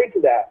can't relate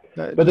to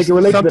that. But they can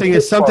relate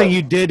to something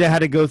you did that had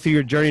to go through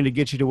your journey to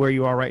get you to where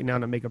you are right now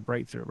to make a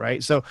breakthrough,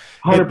 right? So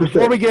 100%.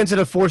 Before we get into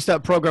the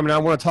 4-step program, and I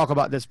want to talk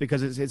about this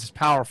because it's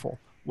powerful,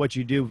 what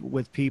you do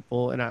with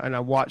people, and I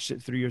watched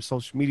it through your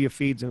social media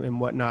feeds and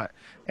whatnot,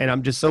 and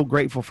I'm just so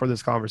grateful for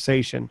this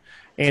conversation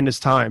and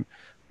this time.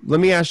 Let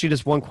me ask you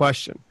just one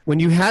question. When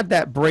you had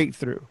that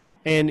breakthrough,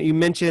 and you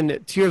mentioned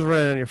tears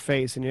running on your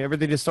face, and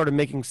everything just started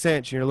making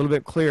sense, and you're a little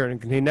bit clearer,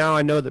 and now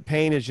I know that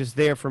pain is just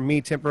there for me,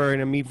 temporary,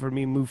 and for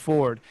me to move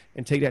forward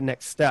and take that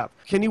next step.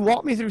 Can you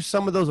walk me through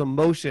some of those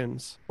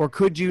emotions, or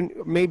could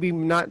you maybe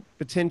not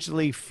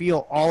potentially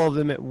feel all of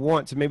them at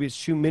once, and maybe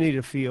it's too many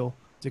to feel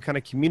to kind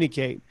of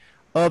communicate,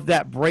 of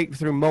that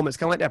breakthrough moment? It's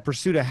kind of like that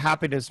pursuit of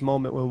happiness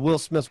moment with Will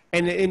Smith.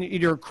 And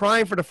you're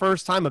crying for the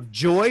first time of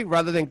joy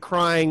rather than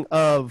crying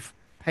of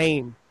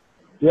pain.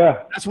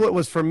 Yeah. That's what it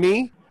was for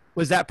me,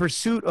 was that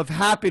pursuit of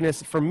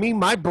happiness. For me,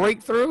 my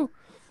breakthrough,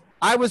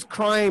 I was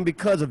crying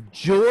because of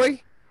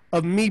joy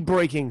of me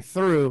breaking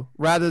through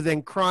rather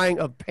than crying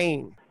of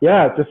pain.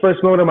 Yeah, it's the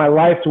first moment of my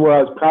life to where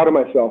I was proud of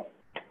myself.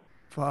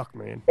 Fuck,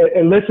 man.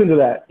 And listen to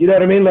that. You know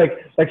what I mean? Like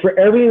for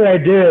everything that I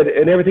did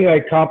and everything I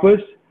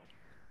accomplished,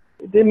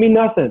 it didn't mean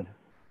nothing,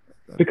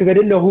 because I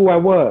didn't know who I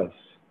was.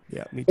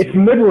 Yeah, me too. It's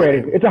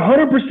liberating. It's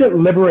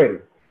 100% liberating.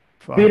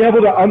 Fuck. Being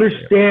able to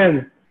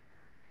understand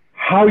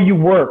how you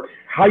work,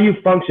 how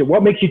you function,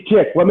 what makes you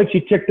tick, what makes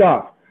you ticked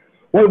off,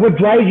 what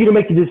drives you to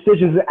make the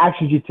decisions and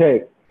actions you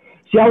take.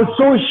 See, I was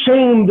so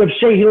ashamed of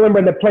Shea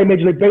Hillenbrand that played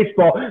Major League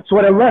Baseball. So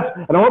when I left,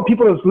 and I want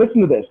people to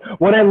listen to this,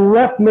 when I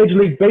left Major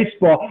League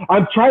Baseball,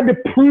 I'm trying to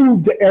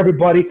prove to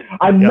everybody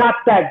I'm not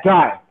that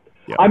guy.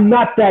 I'm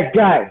not that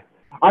guy.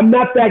 I'm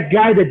not that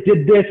guy that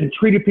did this and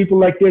treated people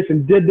like this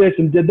and did this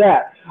and did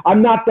that.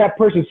 I'm not that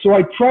person. So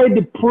I tried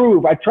to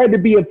prove. I tried to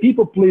be a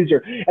people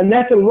pleaser. And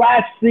that's the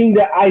last thing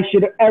that I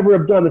should have ever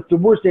have done. It's the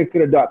worst thing I could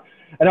have done.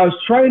 And I was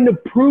trying to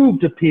prove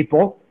to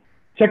people,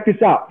 check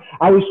this out.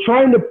 I was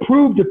trying to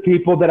prove to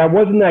people that I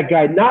wasn't that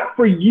guy, not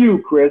for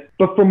you, Chris,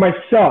 but for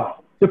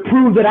myself, to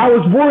prove that I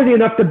was worthy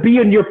enough to be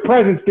in your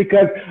presence,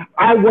 because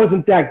I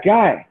wasn't that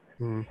guy.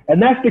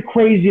 And that's the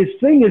craziest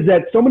thing, is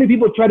that so many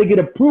people try to get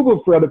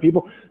approval for other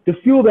people to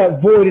fill that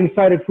void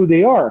inside of who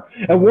they are.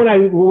 And when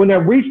I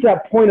reached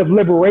that point of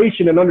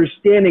liberation and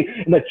understanding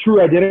and that true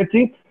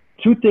identity,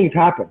 2 things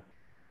happen.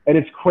 And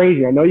it's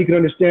crazy. I know you can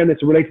understand this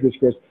and relate to this,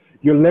 Chris.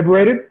 You're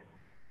liberated,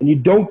 and you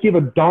don't give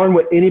a darn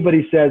what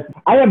anybody says.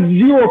 I have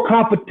zero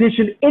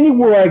competition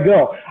anywhere I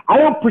go. I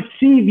don't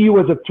perceive you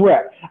as a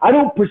threat. I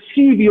don't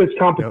perceive you as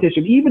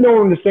competition. Even though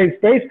we're in the same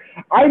space,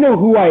 I know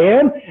who I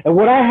am, and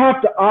what I have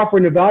to offer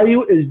and the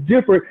value is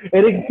different,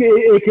 and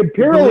it can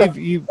parallel.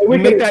 You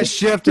make that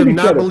shift of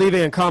not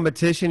believing in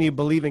competition, you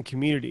believe in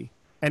community,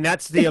 and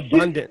that's the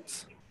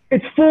abundance.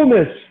 It's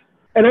fullness.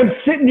 And I'm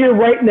sitting here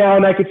right now,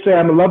 and I could say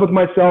I'm in love with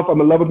myself, I'm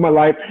in love with my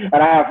life, and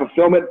I have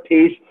fulfillment,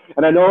 peace,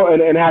 and I know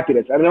and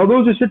happiness. And I know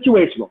those are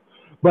situational,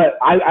 but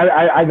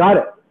I got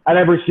it, and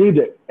I've received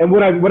it. And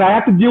what I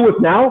have to deal with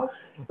now,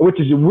 which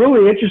is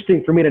really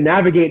interesting for me to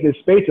navigate this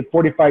space at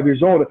 45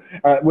 years old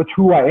with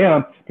who I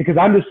am, because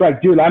I'm just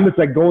like, dude, I'm just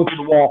like going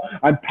through the wall.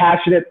 I'm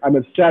passionate. I'm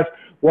obsessed.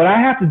 What I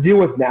have to deal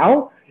with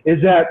now is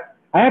that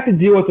I have to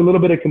deal with a little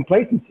bit of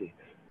complacency.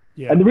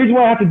 Yeah. And the reason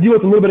why I have to deal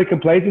with a little bit of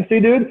complacency,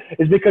 dude,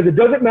 is because it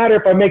doesn't matter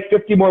if I make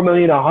 50 more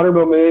million, 100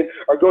 more million,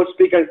 or go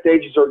speak on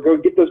stages, or go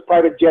get those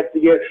private jets to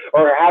get,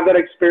 or have that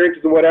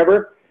experiences or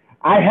whatever.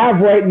 I have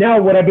right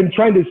now what I've been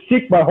trying to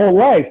seek my whole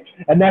life,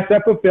 and that's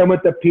that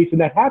fulfillment, that peace,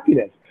 and that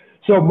happiness.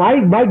 So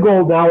my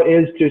goal now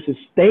is to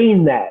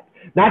sustain that,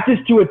 not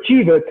just to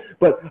achieve it,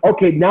 but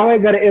okay, now I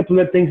got to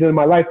implement things in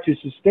my life to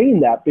sustain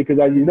that, because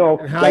as you know,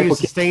 and how you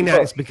sustain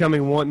that is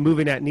becoming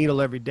moving that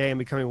needle every day and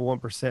becoming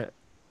 1%.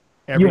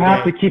 You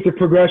have to keep the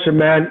progression,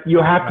 man.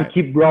 You have to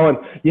keep growing.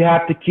 You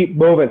have to keep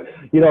moving.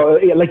 You know,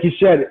 like you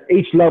said,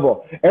 each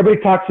level.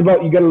 Everybody talks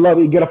about you got to love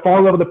it. You got to fall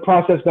in love with the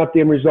process, not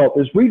the end result.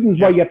 There's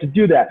reasons why you have to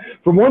do that.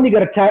 For one, you got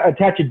to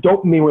attach a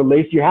dopamine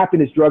release, your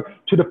happiness drug,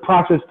 to the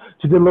process,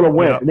 to the little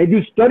win. And they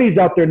do studies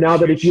out there now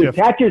that if you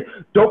attach a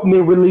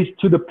dopamine release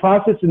to the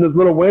process and this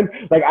little win,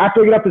 like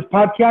after I get off this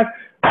podcast,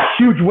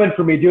 huge win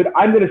for me, dude.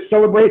 I'm going to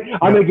celebrate.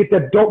 I'm going to get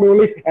that dopamine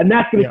release, and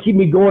that's going to keep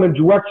me going in the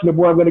direction of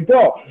where I'm going to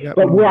go.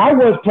 But where I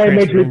was playing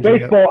Major League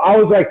Baseball, I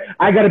was like,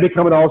 I got to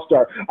become an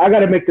all-star. I got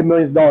to make the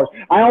millions of dollars.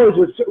 I always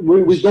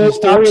was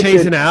stop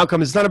chasing the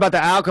outcome. It's not about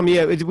the outcome.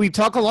 Yeah, we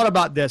talk a lot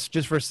about this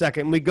just for a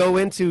second. We go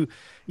into,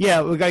 we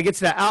got to get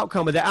to the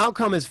outcome, but the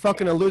outcome is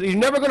fucking elusive. You're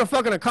never going to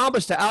fucking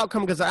accomplish the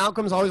outcome because the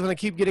outcome is always going to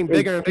keep getting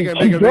bigger and bigger and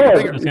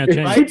bigger and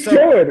bigger. Right?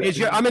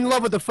 So I'm in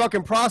love with the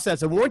fucking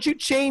process. And once you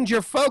change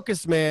your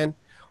focus, man,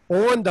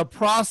 on the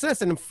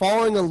process and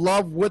falling in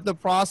love with the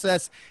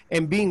process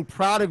and being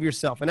proud of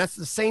yourself. And that's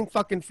the same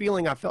fucking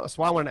feeling I felt. That's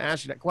why I wanted to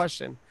ask you that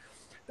question.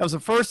 That was the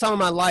first time in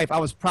my life I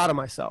was proud of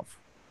myself.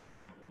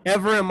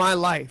 Ever in my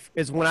life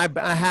is when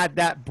I had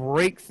that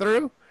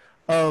breakthrough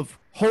of,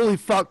 holy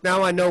fuck,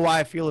 now I know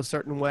why I feel a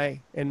certain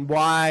way and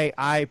why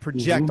I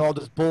project all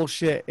this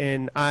bullshit,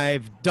 and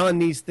I've done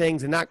these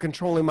things and not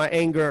controlling my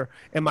anger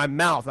and my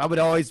mouth. I would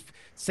always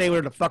say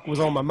what the fuck was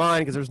on my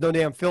mind because there's no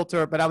damn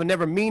filter, but I would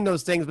never mean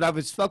those things, but I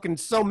was fucking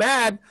so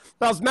mad.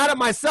 I was mad at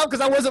myself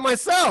because I wasn't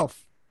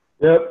myself.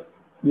 Yep.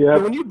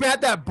 But when you had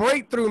that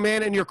breakthrough,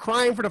 man, and you're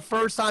crying for the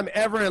first time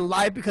ever in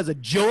life because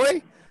of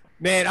joy,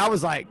 man, I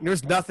was like,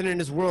 there's nothing in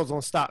this world that's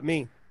gonna stop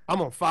me.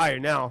 I'm on fire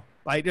now.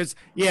 Like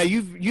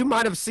you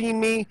might have seen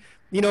me,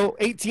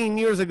 18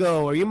 years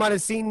ago, or you might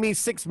have seen me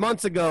 6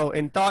 months ago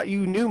and thought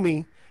you knew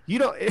me. You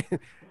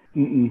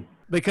don't,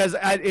 because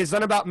it's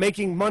not about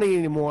making money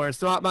anymore.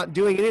 It's not about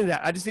doing any of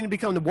that. I just need to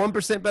become the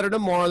 1% better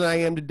tomorrow than I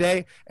am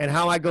today. And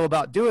how I go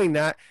about doing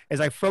that is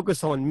I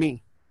focus on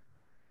me.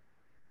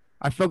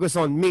 I focus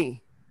on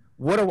me.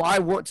 What do I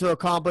want to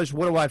accomplish?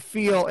 What do I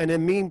feel? And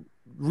then me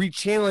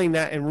rechanneling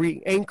that and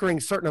re-anchoring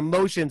certain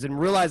emotions and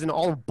realizing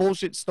all the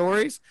bullshit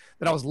stories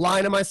that I was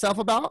lying to myself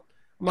about.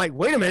 I'm like,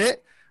 wait a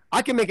minute,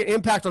 I can make an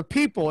impact on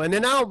people. And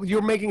then now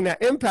you're making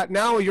that impact.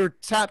 Now you're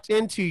tapped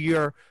into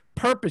your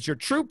purpose, your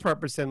true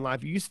purpose in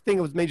life. You used to think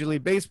it was Major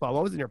League Baseball.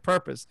 What wasn't your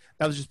purpose?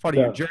 That was just part of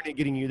your journey,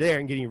 getting you there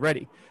and getting you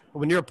ready. But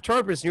when you're a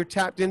purpose and you're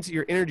tapped into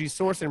your energy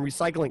source and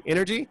recycling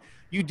energy,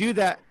 you do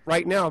that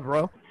right now,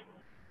 bro.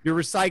 You're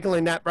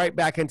recycling that right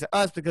back into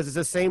us because it's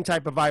the same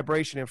type of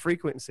vibration and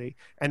frequency.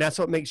 And that's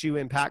what makes you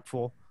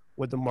impactful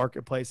with the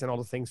marketplace and all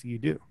the things that you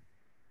do.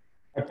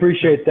 I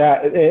appreciate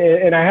that.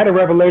 And I had a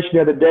revelation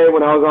the other day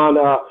when I was on,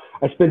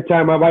 I spent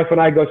time, my wife and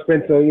I go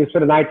spend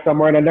a night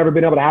somewhere, and I've never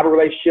been able to have a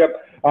relationship.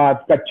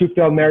 I've got 2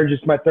 failed marriages,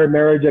 my 3rd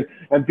marriage,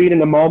 and being in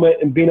the moment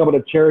and being able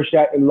to cherish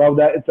that and love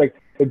that. It's like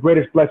the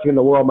greatest blessing in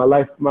the world. My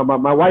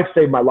wife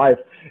saved my life,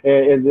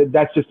 and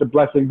that's just a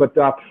blessing. But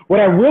what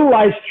I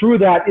realized through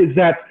that is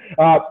that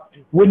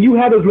when you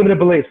have those limited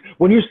beliefs,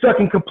 when you're stuck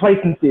in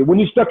complacency, when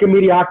you're stuck in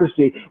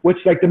mediocrity, which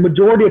like the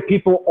majority of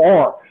people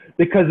are,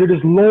 because they're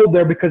just lulled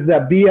there because of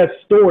that BS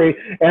story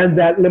and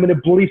that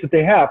limited beliefs that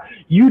they have.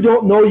 You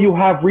don't know you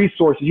have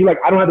resources. You're like,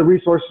 I don't have the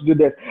resources to do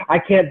this. I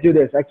can't do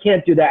this. I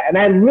can't do that. And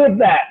I live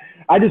that.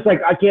 I just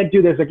like, I can't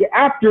do this. Like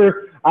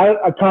after I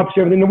accomplish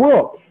everything in the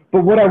world.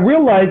 But what I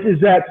realized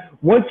is that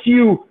once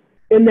you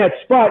in that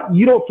spot,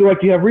 you don't feel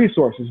like you have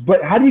resources.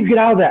 But how do you get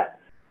out of that?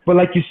 But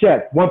like you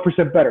said,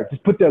 1% better.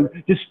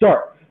 Just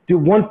start. Do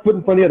 1 foot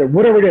in front of the other,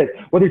 whatever it is,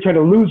 whether you're trying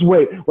to lose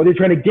weight, whether you're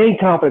trying to gain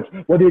confidence,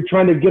 whether you're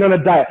trying to get on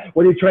a diet,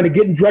 whether you're trying to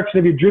get in direction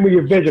of your dream or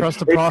your vision. Trust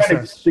the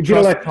process.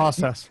 Trust the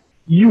process.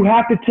 You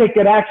have to take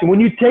that action.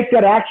 When you take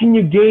that action,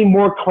 you gain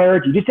more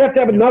clarity. You just have to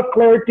have enough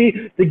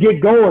clarity to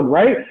get going,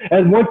 right?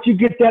 And once you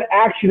get that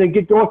action and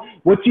get going,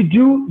 what you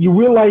do, you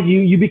realize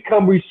you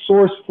become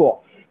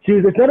resourceful. See,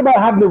 it's not about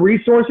having the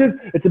resources.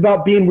 It's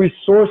about being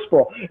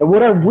resourceful. And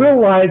what I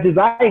realized is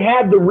I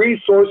had the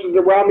resources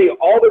around me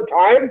all the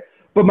time,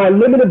 but my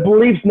limited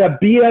beliefs and that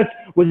BS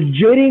was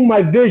jading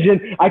my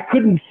vision. I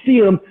couldn't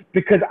see them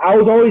because I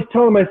was always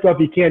telling myself,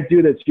 you can't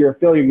do this. You're a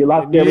failure. You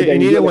lost everything.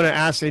 And you didn't want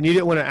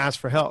to ask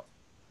for help.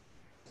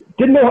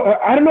 I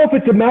don't know if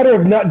it's a matter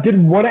of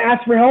didn't want to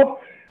ask for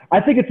help. I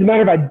think it's a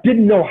matter of I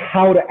didn't know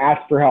how to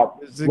ask for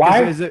help.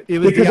 Why?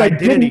 Because I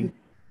didn't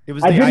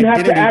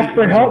have to ask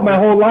for help my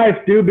whole life,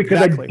 dude,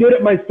 because I did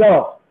it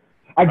myself.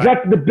 I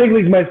got to the big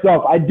leagues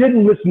myself. I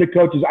didn't listen to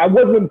coaches. I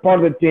wasn't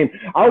part of the team.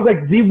 I was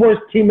like the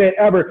worst teammate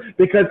ever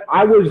because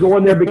I was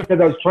going there because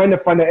I was trying to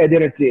find an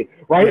identity,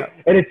 right? Yeah.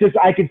 And it's just,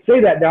 I can say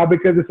that now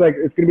because it's like,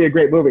 it's going to be a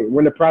great movie.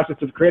 We're in the process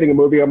of creating a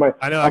movie on my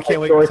I know, I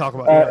can't wait to talk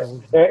about that.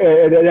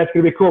 That's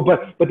going to be cool.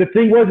 But the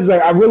thing was, is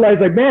like, I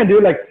realized like, man,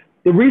 dude, like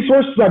the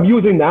resources I'm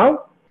using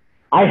now,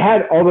 I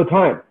had all the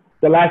time.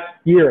 The last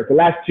year, the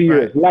last 2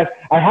 years,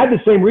 I had the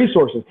same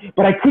resources,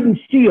 but I couldn't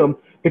see them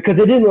because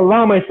I didn't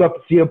allow myself to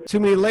see them. Too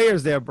many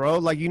layers there, bro.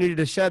 Like, you needed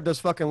to shed those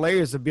fucking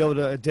layers to be able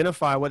to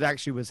identify what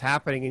actually was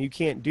happening, and you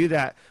can't do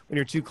that when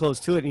you're too close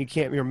to it,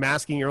 and you're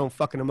masking your own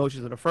fucking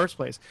emotions in the first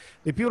place.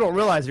 If people don't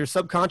realize your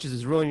subconscious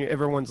is ruining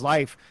everyone's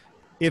life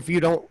if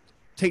you don't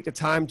take the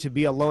time to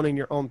be alone in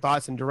your own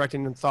thoughts and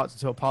directing them thoughts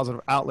into a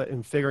positive outlet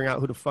and figuring out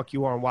who the fuck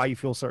you are and why you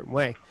feel a certain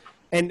way.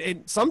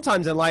 And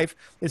sometimes in life,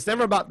 it's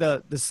never about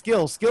the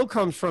skill. Skill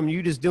comes from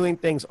you just doing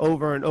things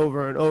over and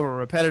over and over,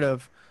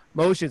 repetitive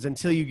motions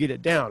until you get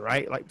it down,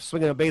 right? Like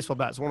swinging a baseball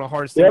bat. It's one of the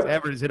hardest things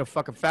ever is hit a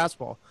fucking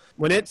fastball.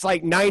 When it's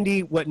like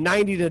 90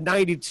 to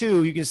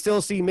 92, you can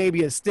still see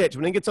maybe a stitch.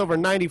 When it gets over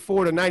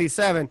 94 to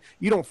 97,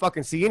 you don't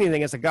fucking see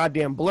anything. It's a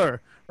goddamn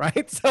blur,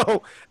 right?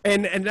 So,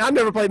 and I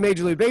never played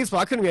Major League Baseball.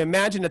 I couldn't even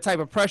imagine the type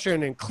of pressure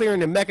and clearing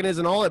the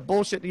mechanism, all that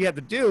bullshit that you have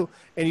to do,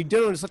 and you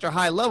do it at such a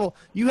high level.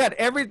 You had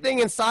everything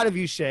inside of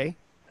you, Shea,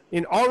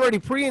 and already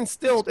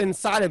pre-instilled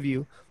inside of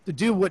you to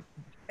do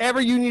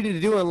whatever you needed to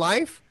do in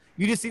life.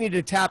 You just needed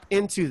to tap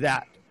into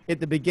that at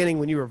the beginning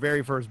when you were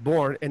very first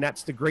born, and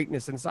that's the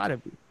greatness inside of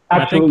you.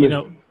 Absolutely.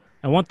 I think,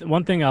 and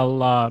one thing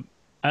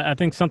I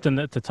think something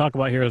to talk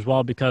about here as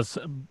well, because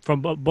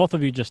from both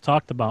of you just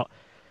talked about,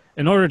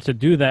 in order to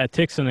do that, it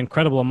takes an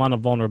incredible amount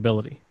of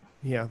vulnerability.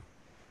 Yeah.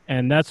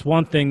 And that's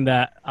one thing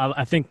that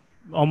I think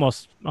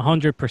almost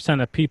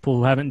 100% of people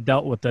who haven't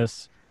dealt with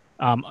this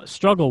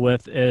struggle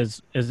with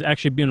is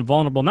actually being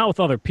vulnerable, not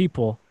with other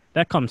people.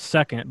 That comes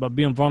second, but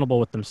being vulnerable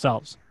with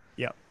themselves.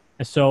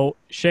 And so,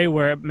 Shea,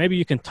 where maybe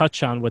you can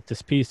touch on with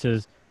this piece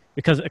is,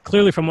 because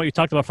clearly from what you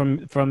talked about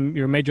from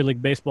your Major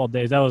League Baseball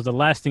days, that was the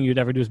last thing you'd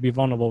ever do is be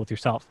vulnerable with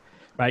yourself,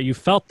 right? You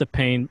felt the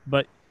pain,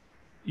 but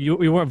you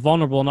weren't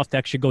vulnerable enough to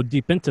actually go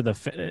deep into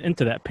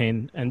that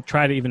pain and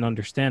try to even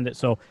understand it.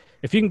 So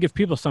if you can give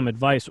people some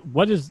advice,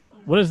 what is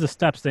the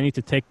steps they need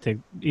to take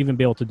to even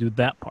be able to do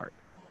that part?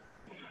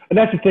 And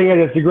that's the thing.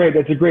 That's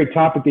a great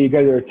topic that you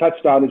guys are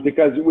touched on, is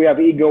because we have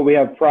ego, we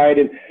have pride,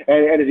 and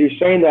as you're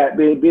saying that,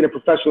 being a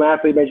professional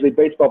athlete, Major League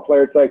Baseball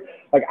player, it's like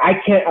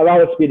I can't allow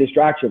this to be a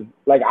distraction.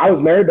 Like, I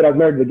was married, but I was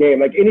married to the game.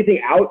 Like, anything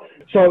out.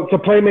 So to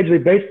play Major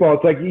League Baseball,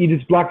 it's like you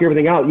just block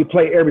everything out. You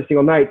play every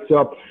single night.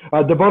 So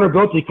the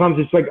vulnerability comes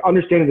just like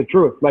understanding the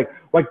truth. Like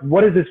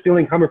what is this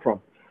feeling coming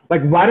from?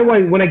 Like, why do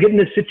when I get in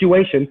this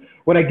situation,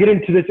 when I get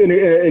into this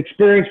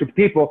experience with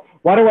people,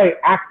 why do I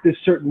act this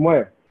certain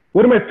way?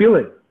 What am I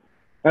feeling?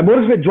 And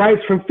most of it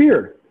drives from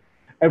fear.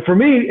 And for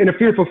me, in a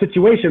fearful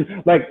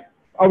situation, like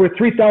over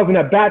 3,000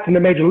 at-bats in the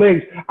major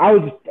leagues, I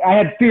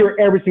had fear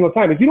every single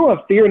time. If you don't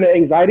have fear and the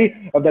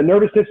anxiety of the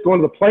nervousness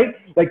going to the plate,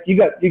 like you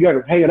got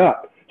to hang it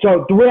up.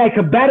 So the way I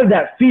combated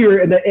that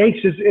fear and the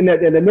anxious and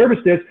the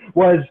nervousness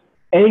was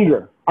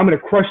anger. I'm going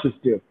to crush this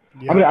dude.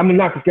 Yeah. I'm gonna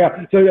knock this guy out.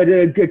 So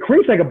it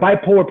creates like a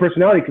bipolar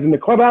personality, because in the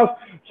clubhouse,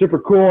 super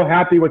cool,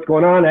 happy, what's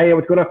going on? Hey,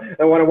 what's going on?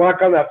 And when I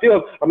walk on that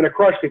field, I'm going to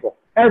crush people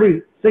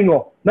every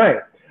single night.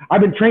 I've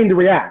been trained to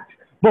react.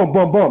 Boom,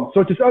 boom, boom.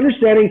 So it's just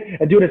understanding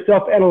and doing a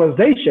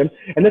self-analyzation.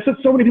 And that's what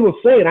so many people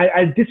say. And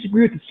I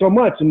disagree with it so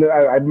much. And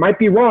I might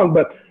be wrong,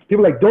 but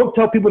people don't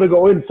tell people to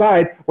go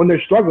inside when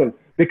they're struggling,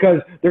 because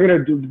they're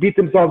going to beat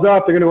themselves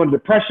up. They're going to go into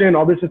depression,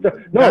 all this and stuff.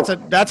 No.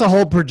 That's a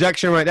whole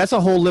projection, right? That's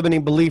a whole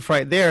limiting belief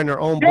right there in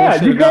their own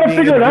bullshit. Yeah, you got to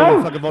figure it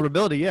out. Fucking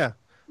vulnerability, yeah.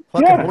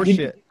 Fucking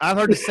bullshit. I've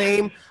heard the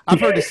same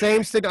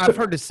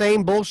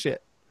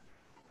bullshit.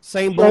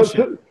 Same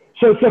bullshit.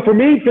 So for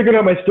me, figuring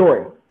out my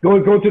story.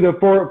 Going through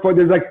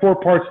there's like 4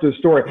 parts to the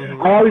story.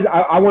 Mm-hmm.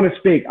 I want to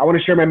speak. I want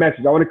to share my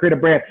message. I want to create a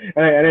brand.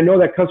 And I know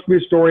that comes from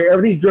your story.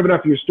 Everything's driven off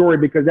of your story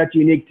because that's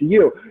unique to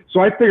you. So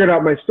I figured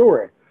out my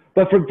story.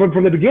 But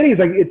from the beginning,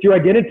 it's your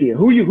identity.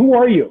 Who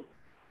are you?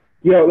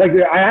 You know, like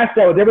I asked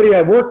that with everybody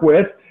I work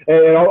with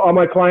and all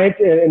my clients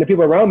and the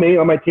people around me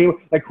on my team,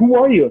 like, who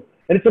are you?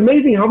 And it's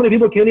amazing how many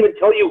people can't even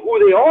tell you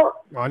who they are.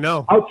 I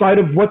know. Outside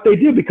of what they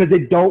do, because they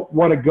don't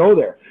want to go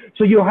there.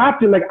 So you have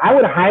to, I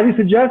would highly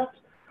suggest,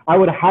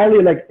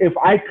 if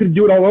I could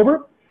do it all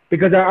over,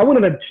 because I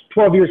wanted a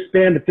 12-year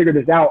span to figure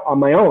this out on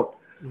my own.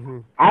 Mm-hmm.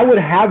 I would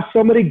have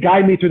somebody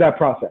guide me through that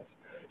process.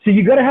 So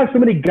you got to have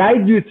somebody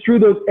guide you through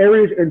those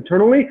areas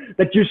internally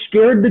that you're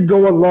scared to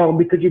go alone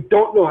because you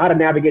don't know how to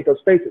navigate those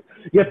spaces.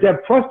 You have to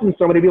have trust in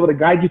somebody to be able to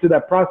guide you through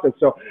that process.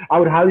 So I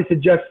would highly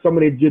suggest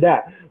somebody do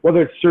that,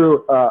 whether it's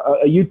through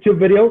a YouTube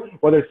video,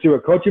 whether it's through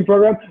a coaching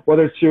program,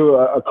 whether it's through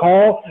a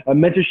call, a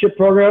mentorship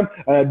program,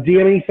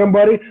 DMing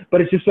somebody. But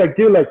it's just like,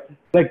 dude,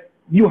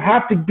 you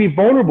have to be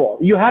vulnerable.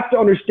 You have to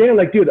understand,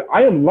 dude,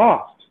 I am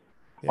lost.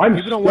 Yeah,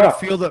 people don't want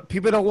to feel that.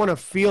 People don't want to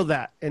feel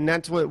that, and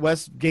that's what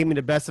Wes gave me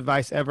the best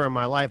advice ever in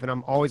my life, and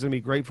I'm always gonna be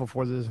grateful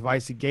for the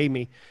advice he gave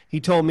me. He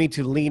told me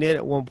to lean in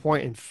at one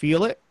point and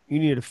feel it. You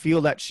need to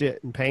feel that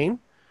shit and pain,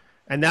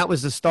 and that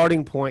was the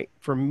starting point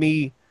for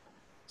me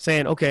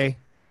saying, okay,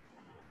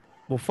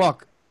 well,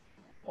 fuck,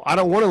 I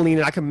don't want to lean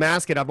in. I can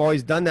mask it. I've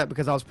always done that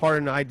because I was part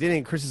of an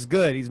identity. Chris is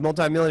good. He's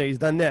multimillionaire. He's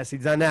done this.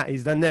 He's done that.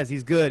 He's done this.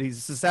 He's good.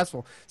 He's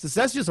successful.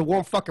 Success is just a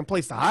warm fucking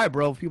place to hide,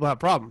 bro, if people have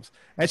problems.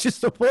 That's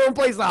just a warm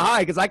place to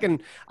hide because I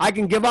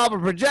can give off a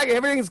project.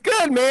 Everything's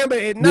good, man, but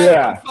at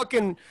night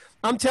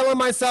I'm telling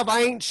myself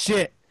I ain't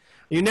shit.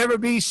 You never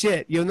be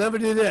shit. You'll never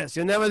do this.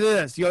 You'll never do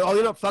this. You'll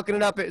end up fucking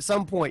it up at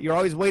some point. You're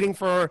always waiting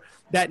for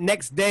that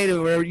next day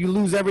to where you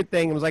lose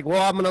everything. It was like,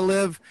 well, I'm gonna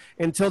live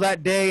until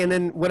that day, and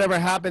then whatever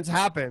happens,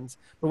 happens.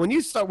 But when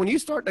you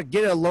start to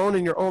get alone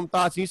in your own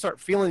thoughts, and you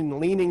start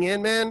leaning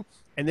in, man,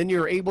 and then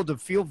you're able to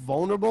feel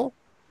vulnerable,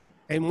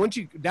 and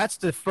that's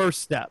the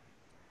first step.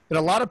 But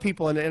a lot of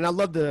people, and I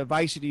love the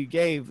advice that you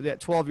gave, that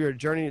 12-year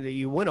journey that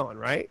you went on,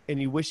 right? And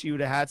you wish you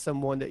would have had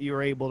someone that you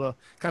were able to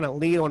kind of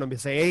lean on them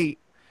and say, hey,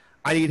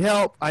 I need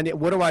help.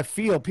 What do I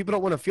feel? People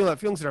don't want to feel that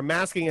feelings. They're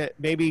masking it.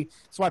 Maybe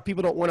that's why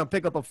people don't want to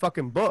pick up a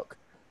fucking book,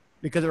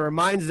 because it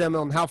reminds them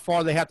on how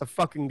far they have to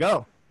fucking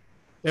go.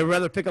 They'd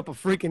rather pick up a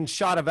freaking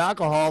shot of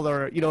alcohol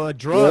or, a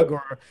drug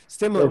or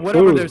stimulant,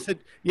 whatever.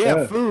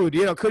 Food,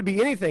 it could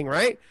be anything,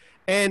 right?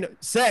 And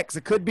sex,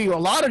 it could be a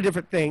lot of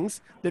different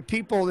things that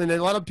people, and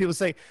a lot of people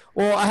say,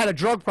 well, I had a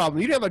drug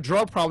problem. You didn't have a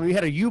drug problem. You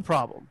had a you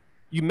problem.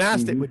 You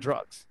masked it with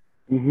drugs.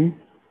 Mm-hmm.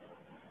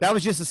 That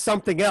was just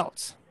something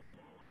else.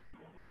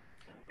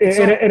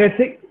 And I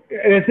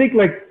think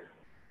like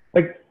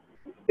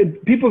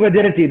people's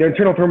identity, their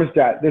internal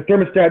thermostat,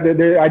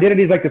 their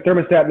identity is like the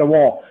thermostat in the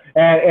wall.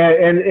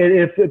 And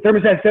if the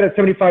thermostat set at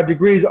 75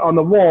 degrees on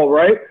the wall,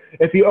 right?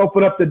 If you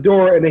open up the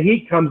door and the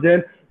heat comes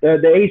in,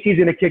 the AC is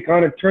going to kick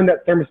on and turn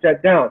that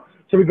thermostat down.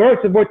 So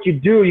regardless of what you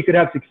do, you could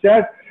have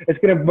success. It's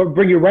going to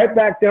bring you right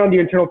back down to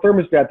your internal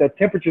thermostat, that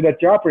temperature that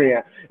you're operating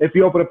at. If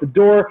you open up the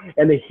door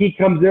and the heat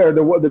comes in,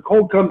 or the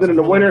cold comes in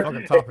the winter,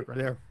 topic right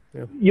there.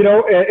 Yeah.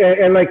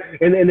 And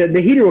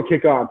the heater will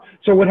kick on.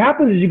 So what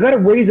happens is you got to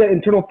raise that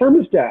internal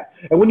thermostat.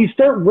 And when you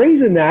start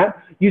raising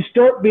that, you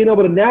start being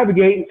able to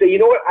navigate and say, you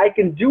know what, I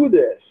can do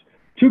this.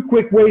 2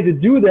 quick ways to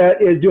do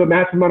that is do a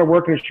massive amount of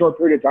work in a short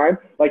period of time,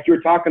 like you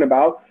were talking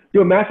about.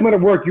 Do a massive amount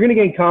of work. You're going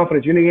to gain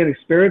confidence. You're going to gain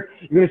experience.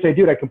 You're going to say,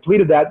 dude, I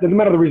completed that. Doesn't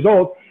matter the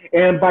results.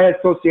 And by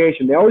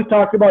association, they always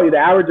talk about the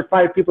average of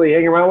 5 people you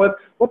hang around with.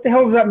 What the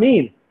hell does that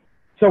mean?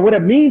 So what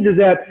it means is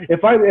that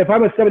if I'm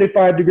a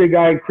 75-degree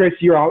guy and Chris,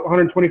 you're a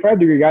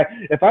 125-degree guy,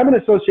 if I'm in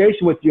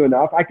association with you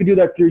enough, I could do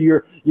that through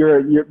your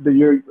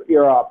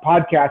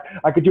podcast.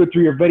 I could do it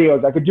through your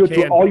videos. I could do it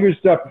through all your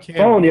stuff.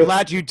 Following you.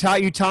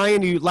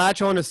 You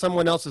latch on to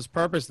someone else's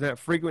purpose, that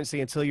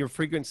frequency, until your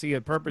frequency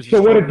and purpose. So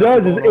what it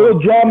does is it will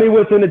draw me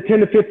within the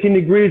 10 to 15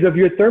 degrees of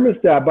your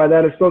thermostat by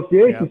that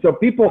association. Yeah. So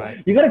people,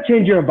 you got to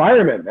change your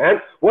environment,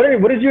 man. What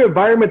is your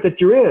environment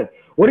that you're in?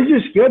 What is your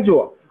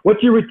schedule?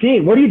 What's your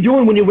routine? What are you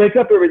doing when you wake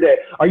up every day?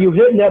 Are you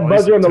hitting that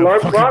buzzer on the alarm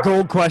clock?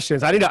 Gold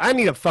questions. I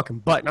need a fucking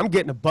button. I'm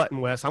getting a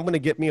button, Wes. I'm going to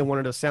get me one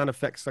of those sound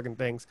effects fucking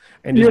things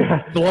and just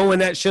blowing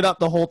that shit up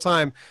the whole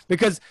time,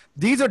 because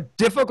these are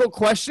difficult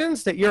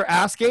questions that you're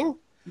asking,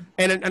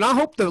 and I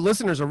hope the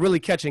listeners are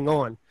really catching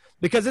on,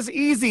 because it's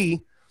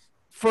easy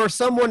for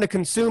someone to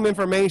consume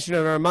information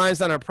and our mind's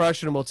not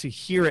impressionable to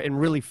hear it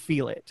and really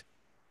feel it,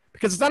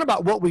 because it's not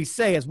about what we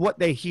say, it's what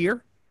they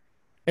hear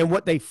and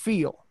what they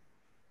feel.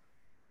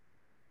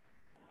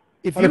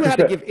 If you 100%. Had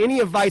to give any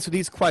advice with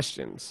these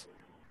questions,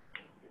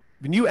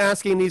 when you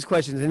asking these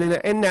questions and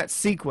in that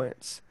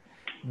sequence,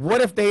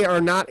 what if they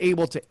are not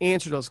able to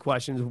answer those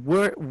questions?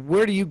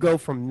 Where do you go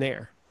from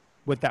there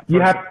with that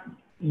person?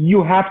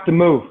 You have to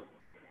move.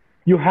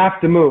 You have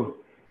to move.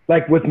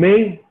 Like with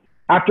me,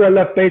 after I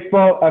left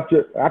baseball, I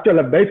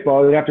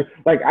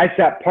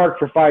sat parked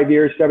for 5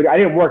 years, 7 years. I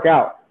didn't work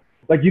out.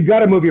 Like, you got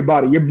to move your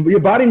body. Your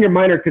body and your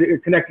mind are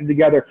connected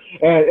together.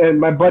 And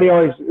my buddy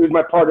who's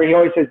my partner, he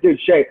always says,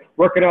 dude, Shea,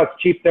 working out is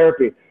cheap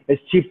therapy.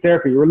 It's cheap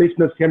therapy. You're releasing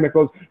those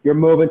chemicals. You're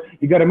moving.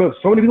 You got to move.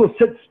 So many people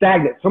sit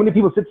stagnant. So many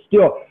people sit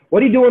still.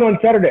 What are you doing on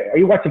Saturday? Are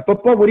you watching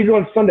football? What are you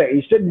doing on Sunday? Are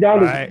you sitting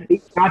down and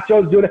eating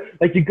nachos, doing it?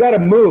 Like, you got to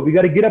move. You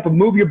got to get up and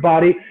move your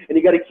body, and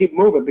you got to keep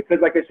moving,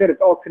 because, like I said,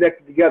 it's all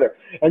connected together.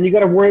 And you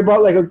got to worry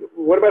about, like,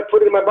 what am I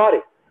putting in my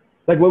body?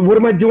 Like, what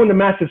am I doing to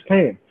mask this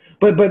pain?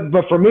 But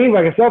for me,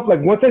 like myself,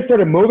 like once I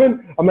started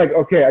moving, I'm like,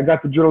 okay, I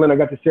got the adrenaline, I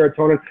got the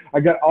serotonin, I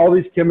got all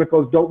these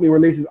chemicals, dopamine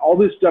releases, all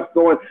this stuff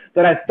going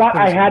that I thought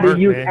I had to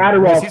use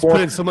Adderall for. He's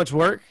put in so much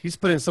work. He's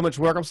put in so much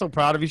work. I'm so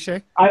proud of you,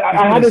 Shea.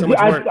 I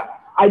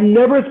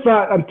never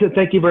thought,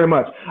 thank you very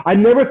much. I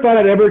never thought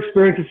I'd ever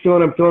experience this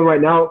feeling I'm feeling right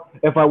now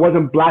if I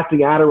wasn't blasting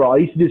Adderall. I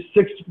used to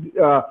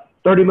do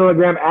 30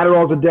 milligram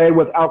Adderalls a day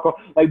with alcohol,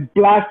 like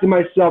blasting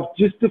myself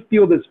just to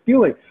feel this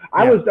feeling.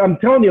 I'm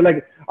telling you,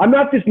 like, I'm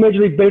not this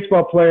Major League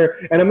Baseball player,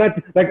 and I'm not,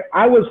 like,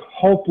 I was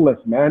hopeless,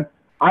 man.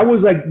 I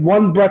was like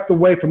one breath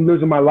away from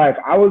losing my life.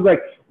 I was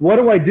like, what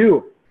do I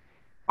do?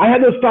 I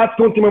had those thoughts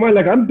going through my mind,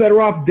 like, I'm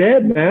better off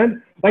dead,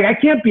 man. Like, I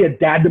can't be a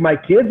dad to my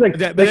kids. Like,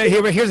 here's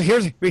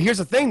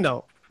the thing,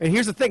 though. And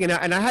here's the thing,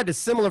 and I had this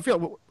similar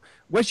feeling.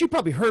 Wes, you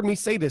probably heard me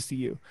say this to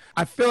you.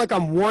 I feel like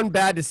I'm one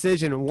bad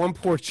decision and one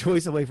poor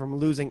choice away from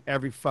losing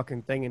every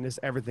fucking thing in this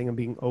everything and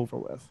being over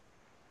with.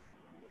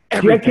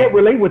 See, I can't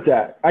relate with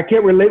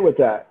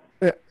that.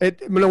 Well,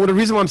 the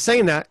reason why I'm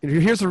saying that,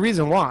 here's the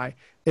reason why,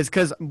 is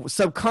because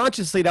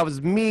subconsciously that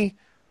was me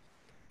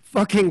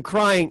fucking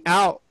crying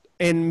out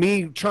and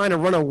me trying to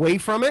run away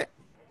from it,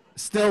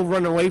 still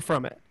run away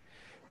from it.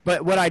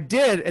 But what I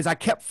did is I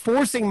kept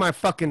forcing my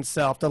fucking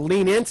self to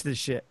lean into the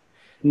shit.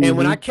 Mm-hmm. And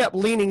when I kept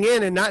leaning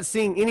in and not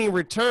seeing any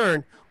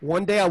return,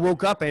 one day I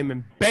woke up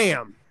and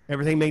bam,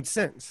 everything made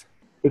sense.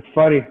 It's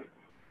funny.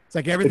 It's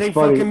like everything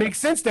fucking makes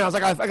sense now. It's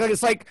like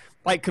it's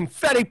like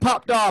confetti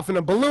popped off and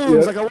a balloon.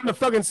 It's like I won the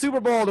fucking Super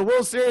Bowl, the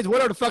World Series,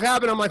 whatever the fuck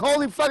happened. I'm like,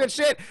 holy fucking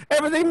shit,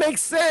 everything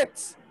makes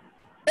sense.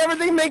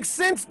 Everything makes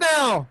sense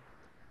now.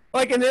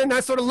 Like, and then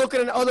I started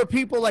looking at other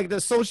people, like the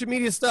social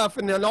media stuff,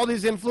 and then all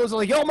these influencers,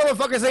 like, yo,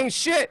 motherfuckers ain't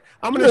shit.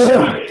 I'm going to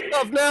show you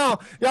stuff now.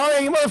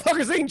 Y'all, you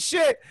motherfuckers ain't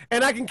shit.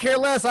 And I can care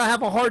less. I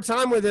have a hard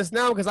time with this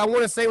now because I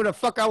want to say what the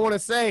fuck I want to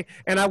say,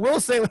 and I will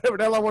say whatever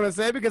the hell I want to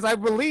say because I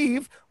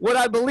believe what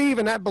I believe,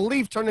 and that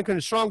belief turned into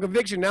a strong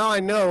conviction. Now I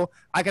know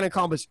I can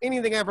accomplish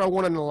anything ever I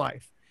want in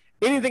life.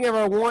 Anything ever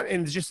I want,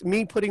 and it's just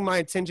me putting my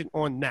attention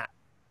on that.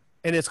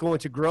 And it's going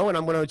to grow, and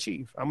I'm going to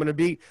achieve. I'm going to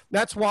be –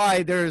 that's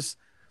why this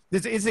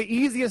is the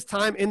easiest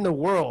time in the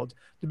world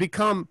to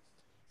become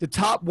the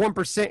top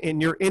 1% in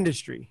your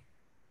industry.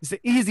 It's the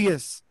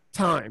easiest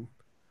time.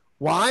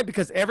 Why?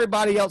 Because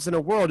everybody else in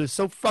the world is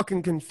so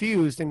fucking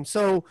confused and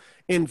so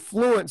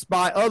influenced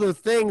by other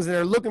things, and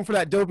they're looking for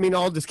that dopamine,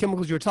 all these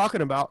chemicals you're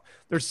talking about.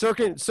 They're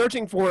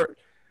searching for it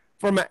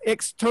from an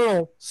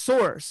external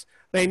source.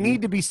 They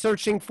need to be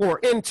searching for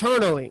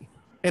internally.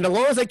 And as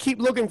long as they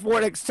keep looking for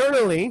it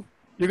externally,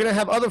 you're going to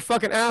have other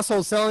fucking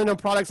assholes selling them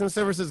products and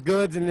services,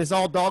 goods, and it's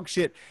all dog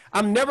shit.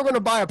 I'm never going to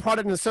buy a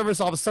product and a service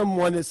off of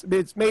someone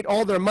that's made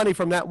all their money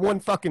from that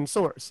one fucking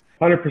source.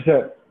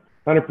 100%.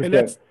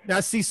 100%. And I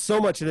see so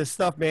much of this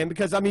stuff, man,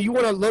 because, I mean, you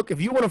want to look, if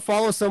you want to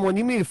follow someone,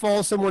 you need to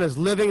follow someone that's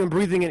living and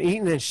breathing and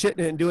eating and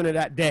shitting and doing it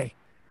that day.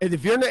 And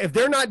if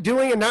they're not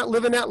doing and not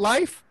living that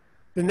life,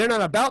 then they're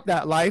not about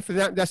that life, and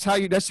that's how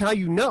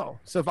you know.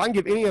 So if I can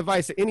give any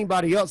advice to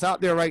anybody else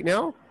out there right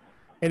now,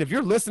 and if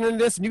you're listening to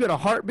this and you got a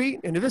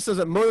heartbeat, and if this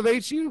doesn't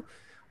motivate you,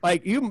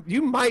 like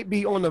you might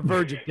be on the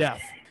verge of death.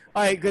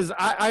 Because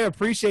I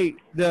appreciate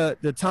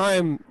the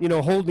time,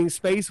 holding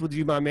space with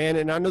you, my man.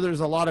 And I know there's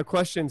a lot of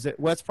questions that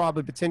Wes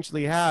probably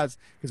potentially has,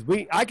 because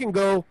I can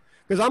go,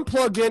 because I'm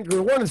plugged in,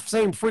 we're on the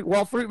same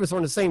Wall Fruit was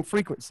on the same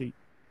frequency.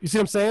 You see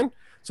what I'm saying?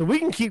 So we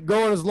can keep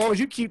going as long as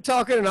you keep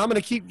talking, and I'm going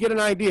to keep getting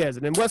ideas.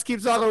 And then Wes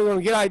keeps talking, we're going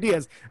to get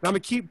ideas. And I'm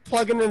going to keep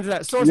plugging into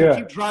that source and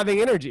keep driving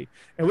energy.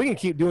 And we can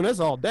keep doing this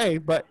all day,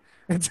 but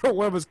until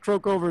one of us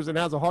croak overs and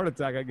has a heart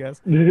attack, I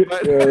guess.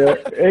 But,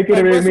 ain't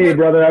going to be me,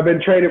 brother. I've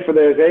been training for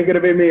this. Ain't going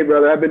to be me,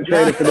 brother. I've been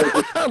training for this.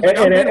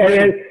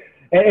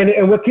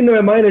 And what came to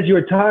my mind as you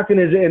were talking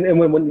is, and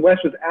when Wes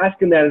was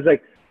asking that, is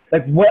like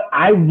what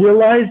I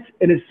realized,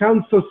 and it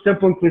sounds so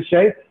simple and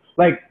cliche,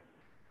 like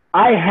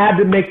I had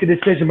to make the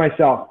decision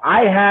myself.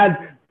 I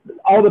had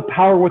all the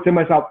power within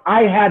myself.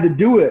 I had to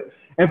do it.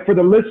 And for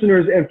the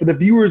listeners and for the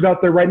viewers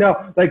out there right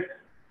now, like,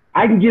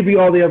 I can give you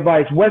all the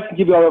advice. Wes can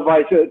give you all the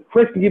advice.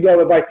 Chris can give you all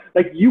the advice.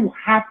 Like, you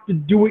have to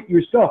do it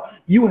yourself.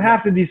 You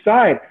have to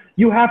decide.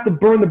 You have to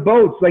burn the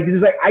boats. Like,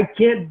 it's like, I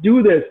can't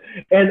do this.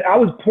 And I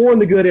was pouring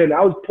the good in.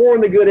 I was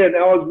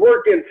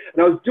working,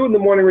 and I was doing the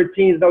morning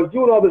routines, and I was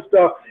doing all this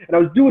stuff, and I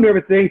was doing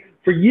everything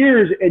for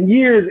years and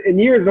years and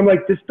years. And I'm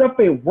like, this stuff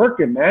ain't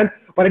working, man.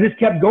 But I just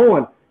kept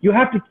going. You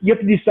have to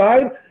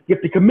decide. You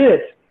have to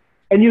commit.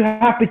 And you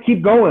have to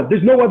keep going.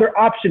 There's no other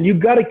option. You've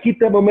got to keep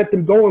that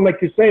momentum going, like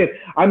you're saying.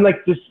 I'm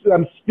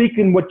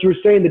speaking what you're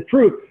saying, the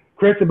truth,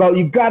 Chris, about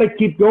you've got to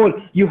keep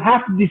going. You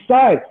have to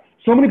decide.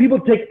 So many people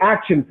take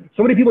action.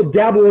 So many people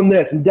dabble in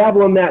this and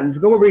dabble in that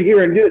and go over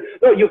here and do it.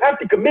 No, you have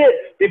to commit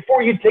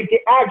before you take the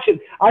action.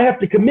 I have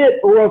to commit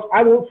or else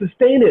I won't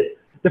sustain it.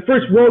 The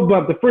first road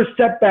bump, the first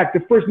setback,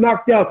 the first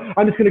knockdown,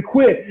 I'm just going to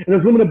quit. And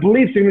those limited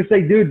beliefs are going to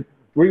say, dude,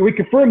 we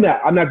confirm that.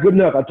 I'm not good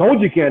enough. I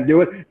told you can't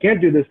do it. Can't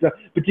do this stuff.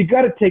 But you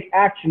got to take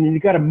action, and you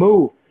got to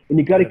move, and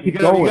you got to keep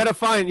going. You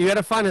got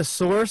to find a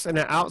source and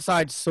an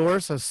outside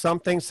source of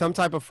something, some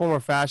type of form or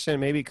fashion.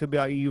 Maybe it could be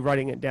like you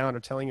writing it down or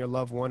telling your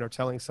loved one or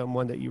telling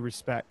someone that you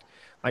respect.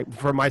 Like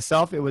for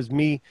myself, it was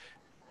me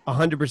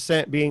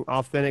 100% being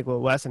authentic with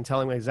Wes and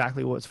telling him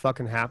exactly what's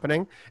fucking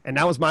happening. And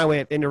that was my way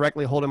of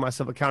indirectly holding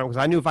myself accountable,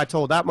 because I knew if I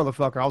told that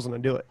motherfucker, I was going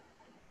to do it.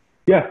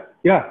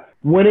 Yeah.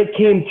 When it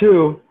came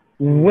to,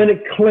 when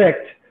it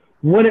clicked,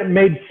 when it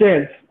made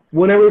sense,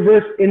 when I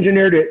reverse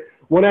engineered it,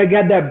 when I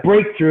got that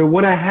breakthrough,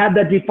 when I had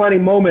that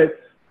defining moment,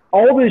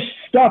 all this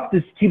stuff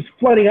just keeps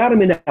flooding out of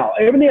me now.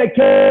 Everything I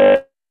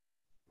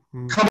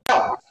can come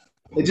out.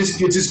 It's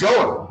just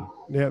going.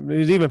 Yeah,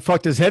 he's even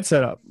fucked his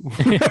headset up.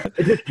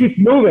 It just keeps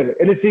moving.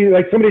 And it seems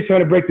like somebody's trying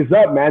to break this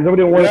up, man.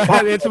 Somebody don't want to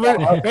talk.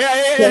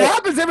 It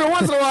happens every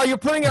once in a while. You're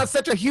putting out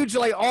such a huge,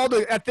 like,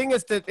 I think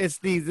it's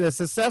the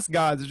success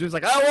gods. It's just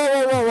like,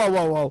 oh,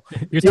 whoa.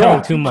 You're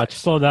telling too much.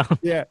 Slow down.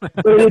 Yeah.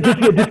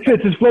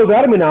 It just flows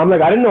out of me now. I'm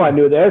like, I didn't know I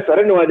knew this. I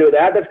didn't know I knew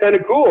that. That's kind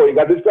of cool. You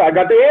got this. I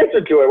got the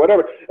answer to it.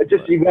 Whatever. It's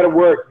just, you got to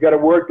work. You got to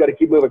work. Got to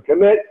keep moving.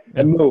 Commit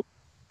and move.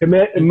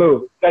 Commit and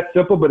move. That's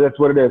simple, but that's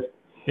what it is.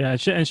 Yeah,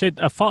 and Shea,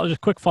 just a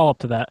quick follow-up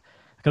to that,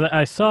 because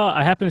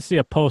I happened to see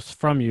a post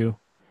from you,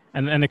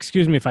 and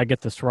excuse me if I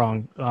get this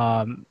wrong,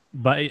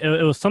 but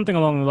it was something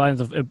along the lines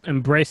of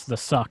embrace the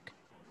suck.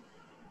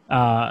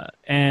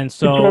 And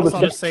so I saw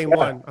the same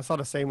one. I saw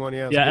the same one.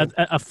 Yeah. Yeah,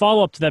 a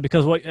follow-up to that,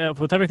 because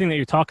with everything that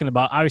you're talking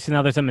about, obviously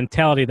now there's a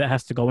mentality that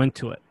has to go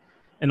into it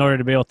in order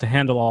to be able to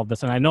handle all of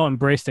this. And I know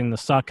embracing the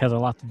suck has a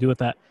lot to do with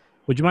that.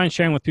 Would you mind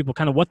sharing with people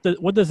kind of what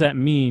does that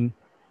mean,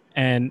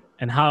 and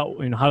how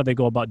how do they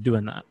go about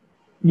doing that?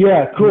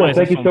 Yeah, cool.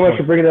 Thank you so much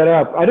for bringing that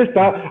up. I just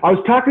thought I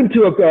was talking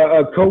to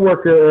a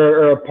coworker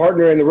or a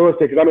partner in the real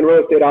estate, because I'm in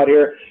real estate out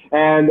here,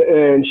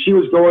 and she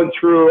was going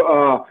through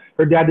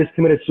her dad just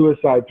committed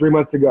suicide 3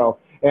 months ago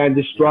and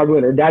just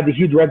struggling. Her dad's a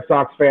huge Red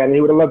Sox fan, and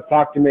he would have loved to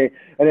talk to me.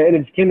 And it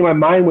just came to my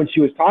mind when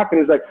she was talking.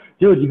 It was like,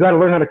 dude, you got to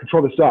learn how to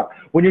control the suck.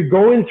 When you're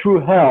going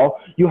through hell,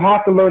 you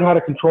have to learn how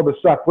to control the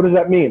suck. What does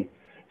that mean?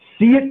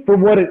 See it for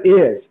what it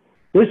is.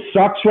 This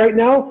sucks right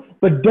now,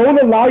 but don't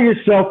allow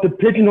yourself to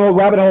pigeonhole,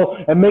 rabbit hole,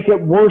 and make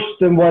it worse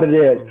than what it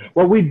is.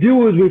 What we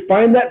do is we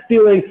find that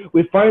feeling,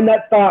 we find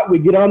that thought, we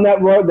get on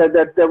that road,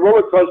 that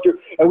roller coaster,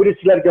 and we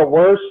just let it go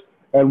worse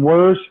and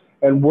worse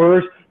and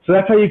worse. So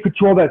that's how you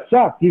control that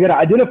suck. You got to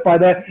identify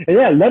that, and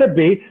yeah, let it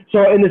be.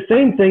 So in the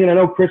same thing, and I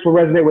know Chris will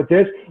resonate with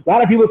this, a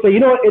lot of people say, you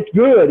know what, it's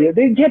good.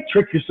 They can't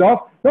trick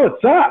yourself. No, it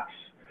sucks.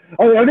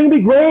 Oh, everything will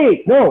be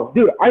great. No,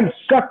 dude, I'm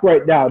stuck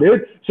right now,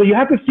 dude. So you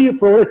have to see it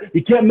for it.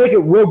 You can't make it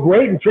real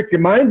great and trick your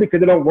mind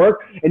because it don't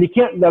work. And you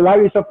can't allow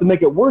yourself to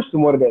make it worse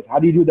than what it is. How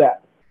do you do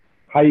that?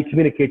 How do you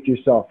communicate to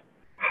yourself?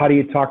 How do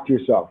you talk to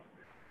yourself?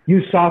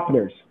 Use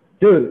softeners.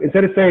 Dude,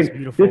 instead of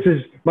saying, this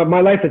is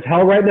my life is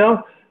hell right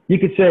now, you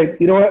could say,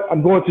 you know what,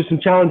 I'm going through some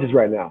challenges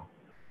right now.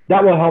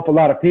 That will help a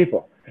lot of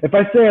people. If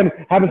I say I'm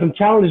having some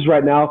challenges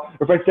right now,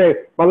 or if I say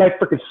my life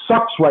freaking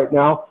sucks right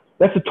now,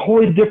 that's a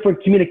totally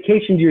different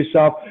communication to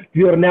yourself to be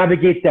able to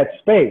navigate that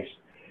space.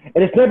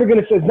 And it's not going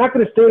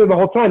to stay there the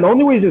whole time. The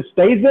only reason it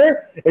stays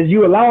there is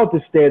you allow it to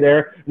stay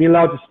there and you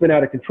allow it to spin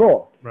out of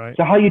control. Right.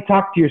 So how you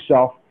talk to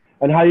yourself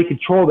and how you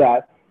control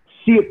that,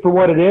 see it for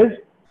what it is,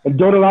 and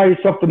don't allow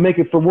yourself to make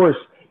it for worse.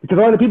 Because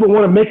a lot of people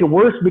want to make it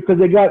worse because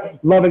they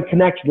got love and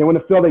connection. They want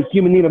to feel that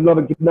human need of love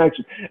and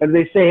connection. And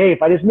they say, hey,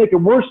 if I just make it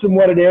worse than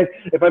what it is,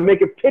 if I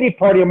make a pity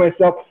party of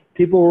myself,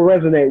 people will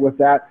resonate with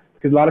that.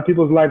 Because a lot of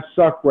people's lives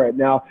suck right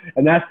now,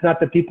 and that's not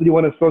the people you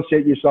want to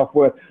associate yourself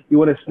with. You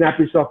want to snap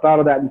yourself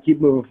out of that and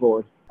keep moving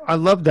forward. I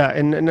love that.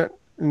 And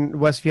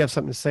Wes, if you have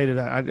something to say to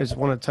that, I just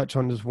want to touch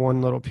on this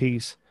one little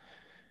piece.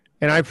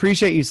 And I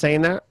appreciate you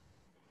saying that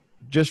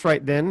just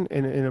right then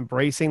and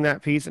embracing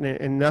that piece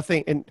and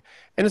nothing. And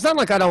it's not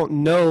like I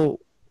don't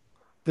know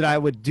that I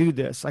would do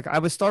this. Like I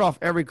would start off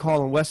every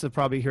call, and Wes has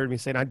probably heard me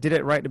saying, I did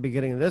it right at the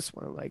beginning of this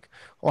one. Like,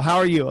 well, how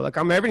are you? Like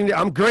I'm everything.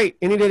 I'm great.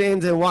 Any day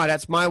ends in Y.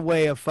 That's my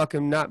way of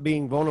fucking not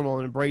being vulnerable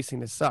and embracing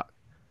the suck.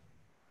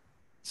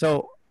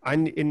 So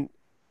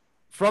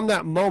from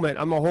that moment,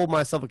 I'm going to hold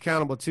myself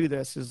accountable to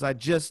this is I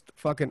just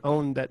fucking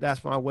own that.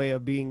 That's my way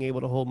of being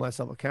able to hold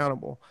myself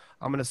accountable.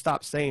 I'm going to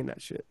stop saying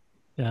that shit.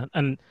 Yeah.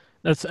 And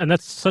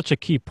that's such a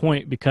key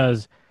point,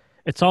 because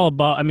it's all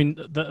about, I mean,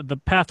 the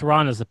path we're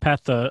on is the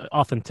path to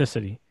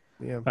authenticity,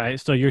 right?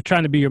 So you're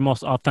trying to be your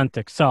most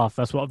authentic self.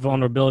 That's what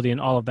vulnerability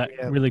and all of that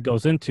really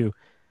goes into.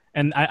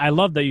 And I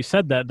love that you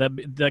said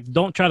that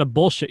don't try to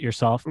bullshit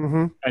yourself.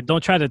 Mm-hmm. Right?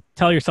 Don't try to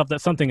tell yourself that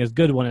something is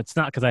good when it's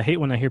not, because I hate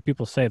when I hear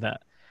people say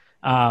that.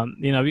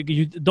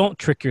 You don't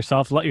trick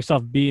yourself. Let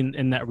yourself be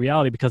in that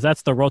reality, because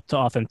that's the road to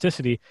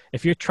authenticity.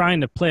 If you're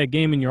trying to play a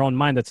game in your own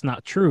mind that's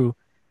not true,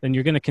 then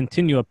you're going to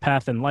continue a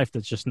path in life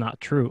that's just not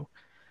true.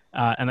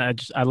 And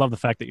I love the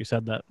fact that you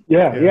said that.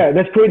 Yeah.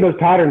 That's creating those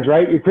patterns,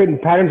 right? You're creating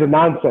patterns of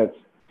nonsense,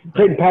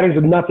 creating patterns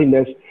of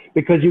nothingness,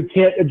 because you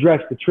can't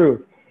address the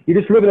truth. You're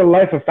just living a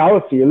life of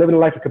fallacy. You're living a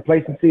life of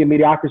complacency and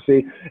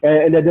mediocrity,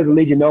 and that doesn't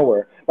lead you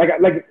nowhere.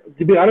 Like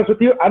to be honest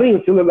with you, I don't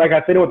even feel it like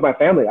I fit in with my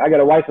family. I got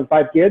a wife and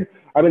 5 kids.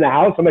 I'm in the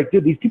house. I'm like,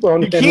 dude, these people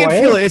don't understand who I am. You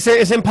can't feel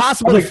it. It's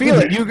impossible to feel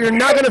it. You're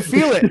not going to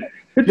feel it.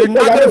 You're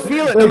not going to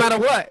feel it no matter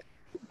what.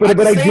 But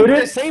I get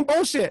it. Same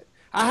bullshit.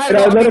 I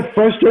let it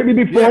frustrate me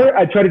before. Yeah.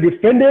 I try to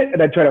defend it,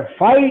 and I try to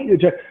fight.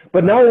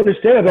 But now I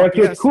understand. I'm like,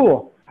 okay, it's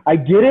cool. I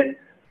get it.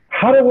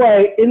 How do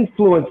I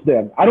influence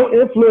them? I don't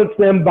influence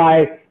them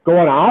by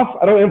going off.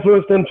 I don't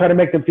influence them trying to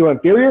make them feel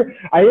inferior.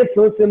 I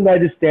influence them by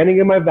just standing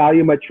in my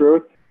value, my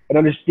truth, and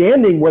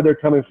understanding where they're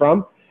coming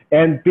from,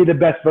 and be the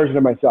best version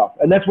of myself.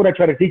 And that's what I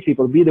try to teach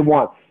people, to be the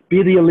one.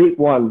 Be the elite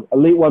one.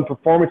 Elite one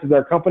performance is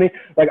our company.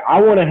 Like, I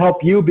want to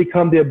help you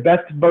become the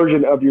best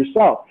version of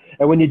yourself.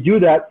 And when you do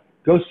that,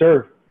 go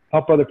serve.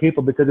 Help other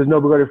people, because there's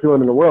no greater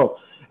feeling in the world.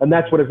 And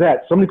that's what it's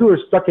at. So many people are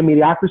stuck in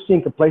mediocrity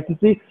and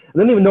complacency and they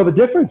don't even know the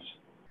difference.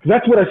 Because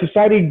that's what our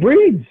society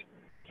breeds,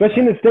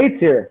 especially in the States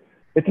here.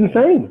 It's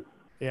insane.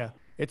 Yeah,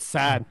 it's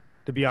sad,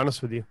 to be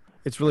honest with you.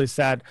 It's really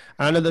sad.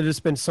 I know there's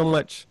just been so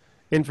much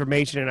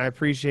information, and I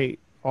appreciate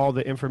all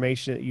the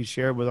information that you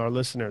share with our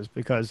listeners,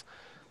 because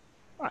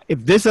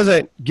if this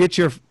doesn't get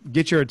your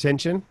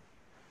attention,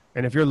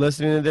 And if you're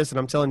listening to this and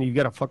I'm telling you, you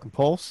got a fucking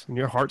pulse and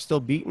your heart's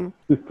still beating,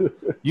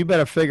 you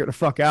better figure it the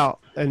fuck out.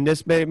 And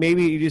this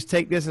maybe you just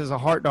take this as a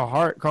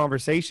heart-to-heart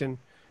conversation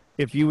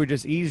if you were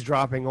just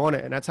eavesdropping on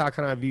it. And that's how I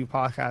kind of view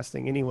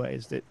podcasting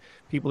anyways, that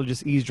people are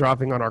just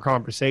eavesdropping on our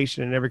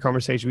conversation. And every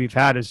conversation we've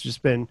had has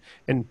just been,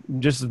 and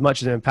just as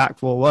much as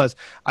impactful it was.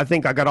 I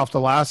think I got off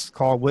the last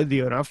call with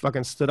you and I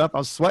fucking stood up. I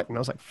was sweating. I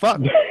was like,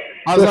 fuck.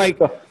 I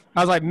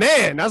was like,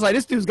 man,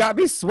 this dude's got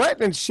me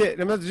sweating and shit.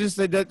 And I'm just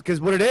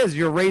because what it is,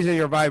 you're raising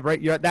your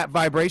that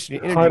vibration,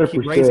 your energy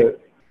keep raising.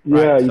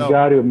 Yeah, right? You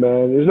got to,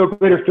 man. There's no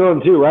greater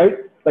feeling too, right?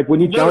 Like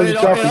when you challenge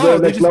yourself to go to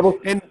the next level.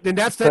 And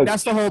that's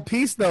the whole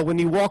piece, though. When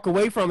you walk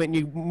away from it and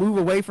you move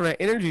away from that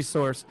energy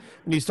source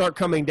and you start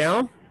coming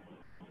down,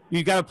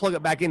 you got to plug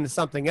it back into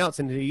something else,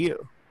 into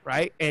you,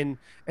 right? And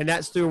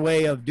that's their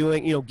way of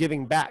doing,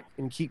 giving back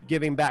and keep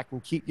giving back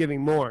and keep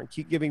giving more and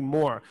keep giving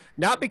more.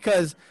 Not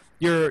because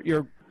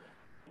you're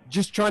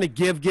just trying to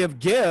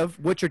give.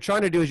 What you're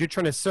trying to do is you're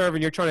trying to serve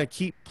and you're trying to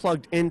keep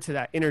plugged into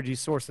that energy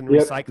source and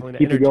recycling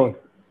the energy. It going.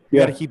 You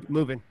got to keep it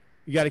moving.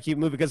 You got to keep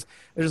moving because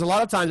there's a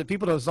lot of times that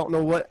people just don't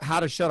know how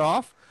to shut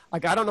off.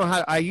 Like, I don't know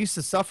how I used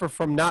to suffer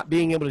from not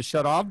being able to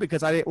shut off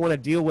because I didn't want to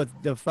deal with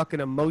the fucking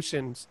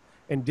emotions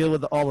and deal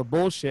with all the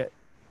bullshit.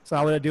 So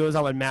what I would do is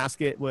I would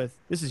mask it with,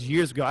 this is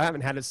years ago. I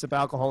haven't had a sip of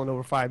alcohol in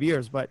over 5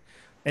 years,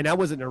 and that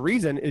wasn't a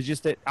reason. It's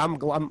just that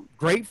I'm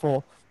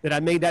grateful that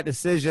I made that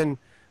decision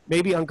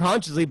maybe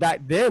unconsciously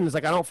back then. It's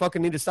like, I don't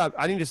fucking need to stop.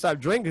 I need to stop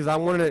drinking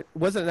because it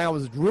wasn't that I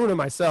was ruining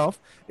myself.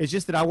 It's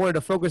just that I wanted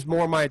to focus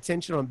more of my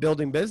attention on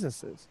building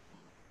businesses.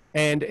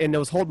 And it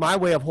was my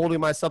way of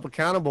holding myself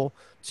accountable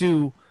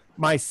to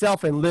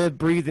myself, and live,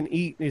 breathe, and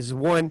eat is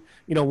one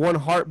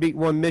heartbeat,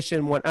 one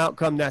mission, one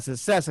outcome, that's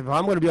success. If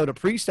I'm going to be able to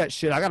preach that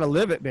shit, I got to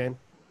live it, man.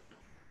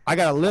 I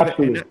got to live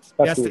Absolutely. it.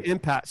 And that's the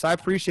impact. So I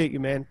appreciate you,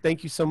 man.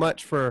 Thank you so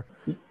much for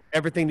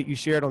everything that you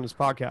shared on this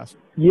podcast.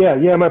 Yeah,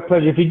 my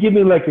pleasure. If you give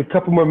me like a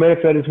couple more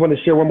minutes, I just want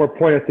to share one more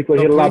point. I think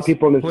we'll hit a lot of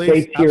people in the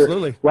States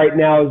here right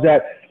now, is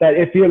that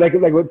if you're like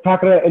we're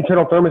talking about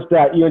internal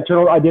thermostat, your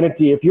internal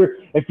identity, if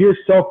your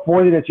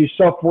self-worthiness, your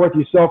self-worth,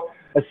 your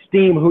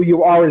self-esteem, who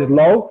you are is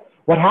low,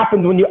 what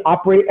happens when you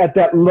operate at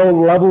that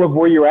low level of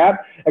where you're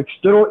at?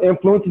 External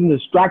influences and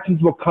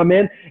distractions will come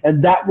in,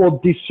 and that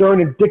will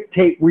discern and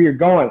dictate where you're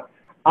going,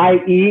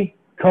 i.e.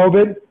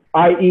 COVID,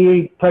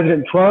 i.e.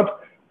 President Trump,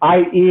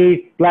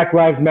 i.e. Black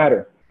Lives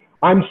Matter.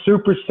 I'm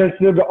super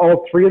sensitive to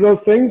all three of those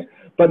things,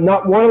 but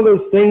not one of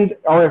those things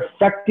are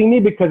affecting me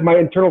because my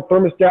internal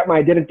thermostat, my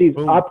identity is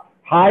up,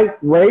 high,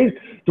 raised,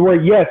 to where,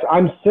 yes,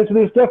 I'm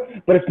sensitive to stuff,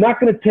 but it's not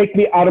going to take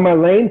me out of my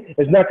lane.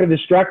 It's not going to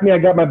distract me. I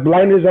got my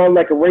blinders on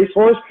like a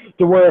racehorse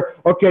to where,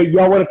 okay,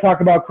 y'all want to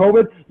talk about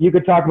COVID? You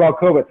can talk about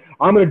COVID.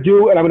 I'm going to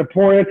do and I'm going to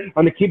pour in.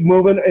 I'm going to keep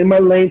moving in my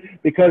lane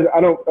because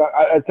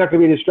it's not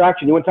going to be a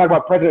distraction. You want to talk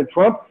about President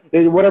Trump?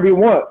 Whatever you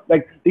want.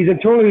 Like, these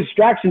internal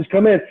distractions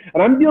come in.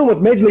 And I'm dealing with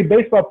Major League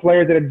Baseball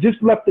players that have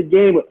just left the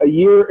game a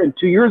year and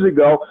 2 years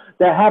ago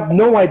that have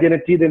no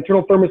identity. The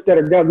internal thermostat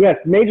are down. Yes,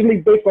 Major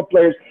League Baseball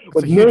players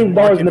with millions of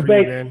dollars in the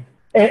bank.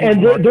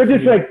 And they're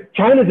just like,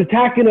 China's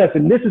attacking us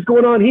and this is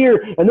going on here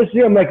and this is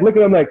here. I'm like,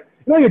 looking at them like,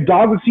 your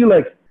dog looks at you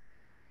like,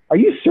 are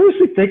you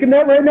seriously thinking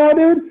that right now,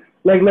 dude?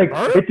 Like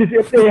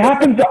it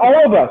happens to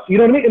all of us. You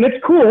know what I mean? And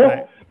it's cool.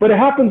 Right. But it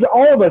happens to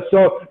all of us.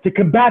 So to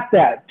combat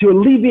that, to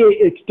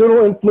alleviate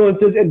external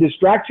influences and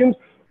distractions,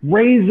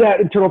 raise that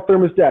internal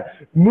thermostat.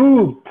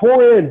 Move,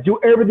 pour in, do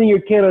everything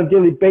you can on a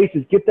daily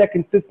basis. Get that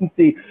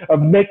consistency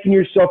of making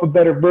yourself a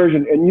better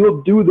version. And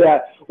you'll do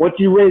that once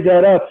you raise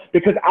that up.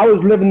 Because I was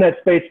living that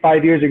space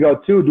 5 years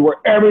ago too, to where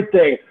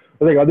everything,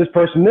 I was like, oh, this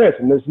person this,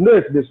 and this and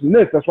this, this and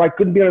this. That's why I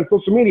couldn't be on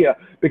social media,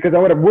 because I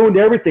would have ruined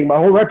everything, my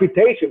whole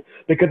reputation,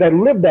 because I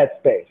lived that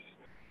space.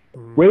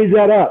 Raise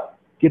that up.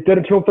 Get that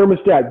internal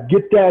thermostat.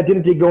 Get that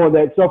identity going,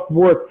 that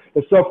self-worth,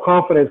 the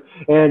self-confidence,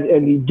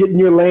 and you get in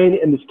your lane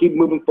and just keep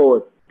moving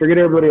forward. Forget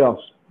everybody else.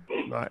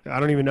 I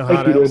don't even know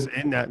how to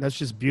end that. That's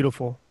just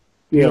beautiful.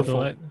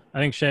 Beautiful. Yeah. I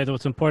think, Shea,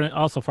 what's important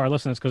also for our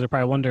listeners, because they're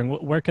probably wondering,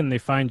 where can they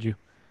find you?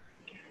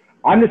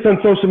 I'm just on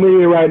social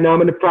media right now.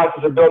 I'm in the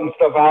process of building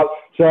stuff out.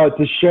 So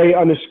it's Shea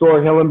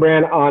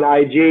 _Hillenbrand on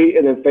IG,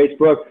 and then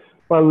Facebook.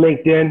 On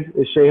LinkedIn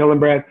is Shea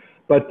Hillenbrand,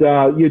 but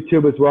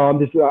YouTube as well. I'm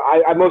just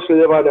I mostly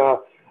live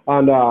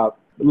on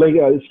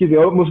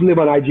mostly live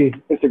on IG,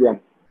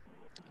 Instagram.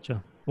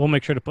 Sure. We'll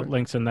make sure to put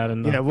links in that.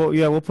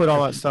 We'll put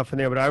all that stuff in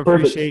there. But I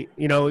appreciate,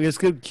 it's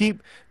good.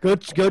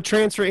 Go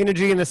transfer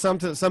energy into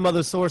some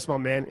other source, my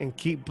man, and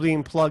keep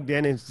being plugged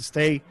in and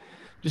stay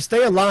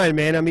aligned,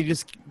 man. I mean,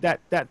 just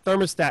that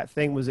thermostat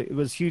thing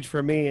was huge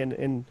for me,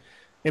 and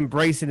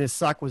embracing this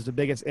suck was the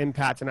biggest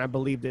impact. And I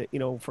believe that,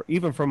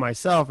 for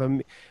myself,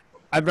 and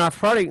I've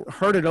probably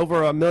heard it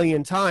over 1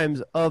 million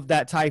times of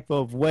that type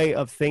of way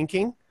of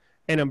thinking.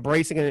 And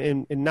embracing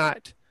it and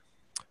not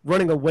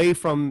running away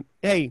from,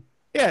 hey,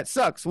 yeah, it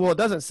sucks. Well, it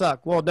doesn't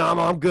suck. Well, no,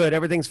 I'm good.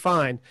 Everything's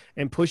fine.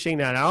 And pushing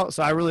that out.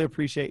 So I really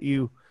appreciate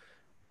you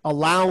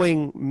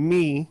allowing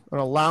me or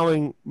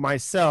allowing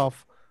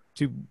myself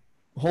to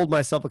hold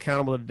myself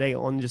accountable today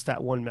on just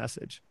that one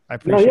message. I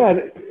No, appreciate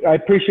it. yeah, I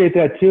appreciate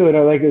that too, and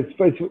I like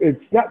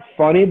it's not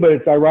funny, but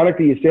it's ironic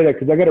that you say that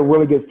because I got a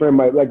really good friend,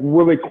 my like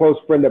really close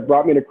friend that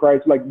brought me to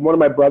Christ, like one of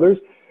my brothers.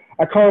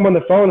 I call him on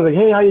the phone and I'm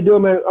like, hey, how you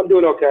doing, man? I'm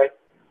doing okay.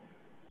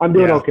 I'm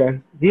doing okay.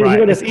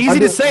 Right. It's easy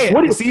to say it.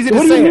 It's easy to say it.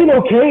 What do you mean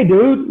okay,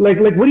 dude? Like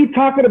what are you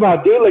talking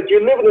about, dude? Like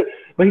you're living it,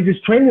 but he's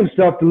just training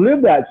himself to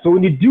live that. So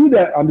when you do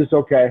that, I'm just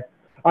okay.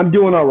 I'm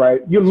doing all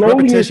right. You're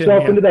lowering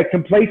yourself into that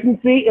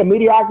complacency and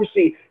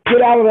mediocrity.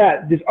 Get out of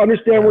that. Just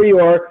understand where you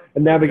are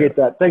and navigate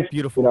that. Thanks.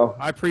 Beautiful.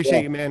 I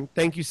appreciate you, man.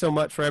 Thank you so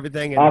much for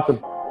everything. And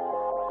awesome.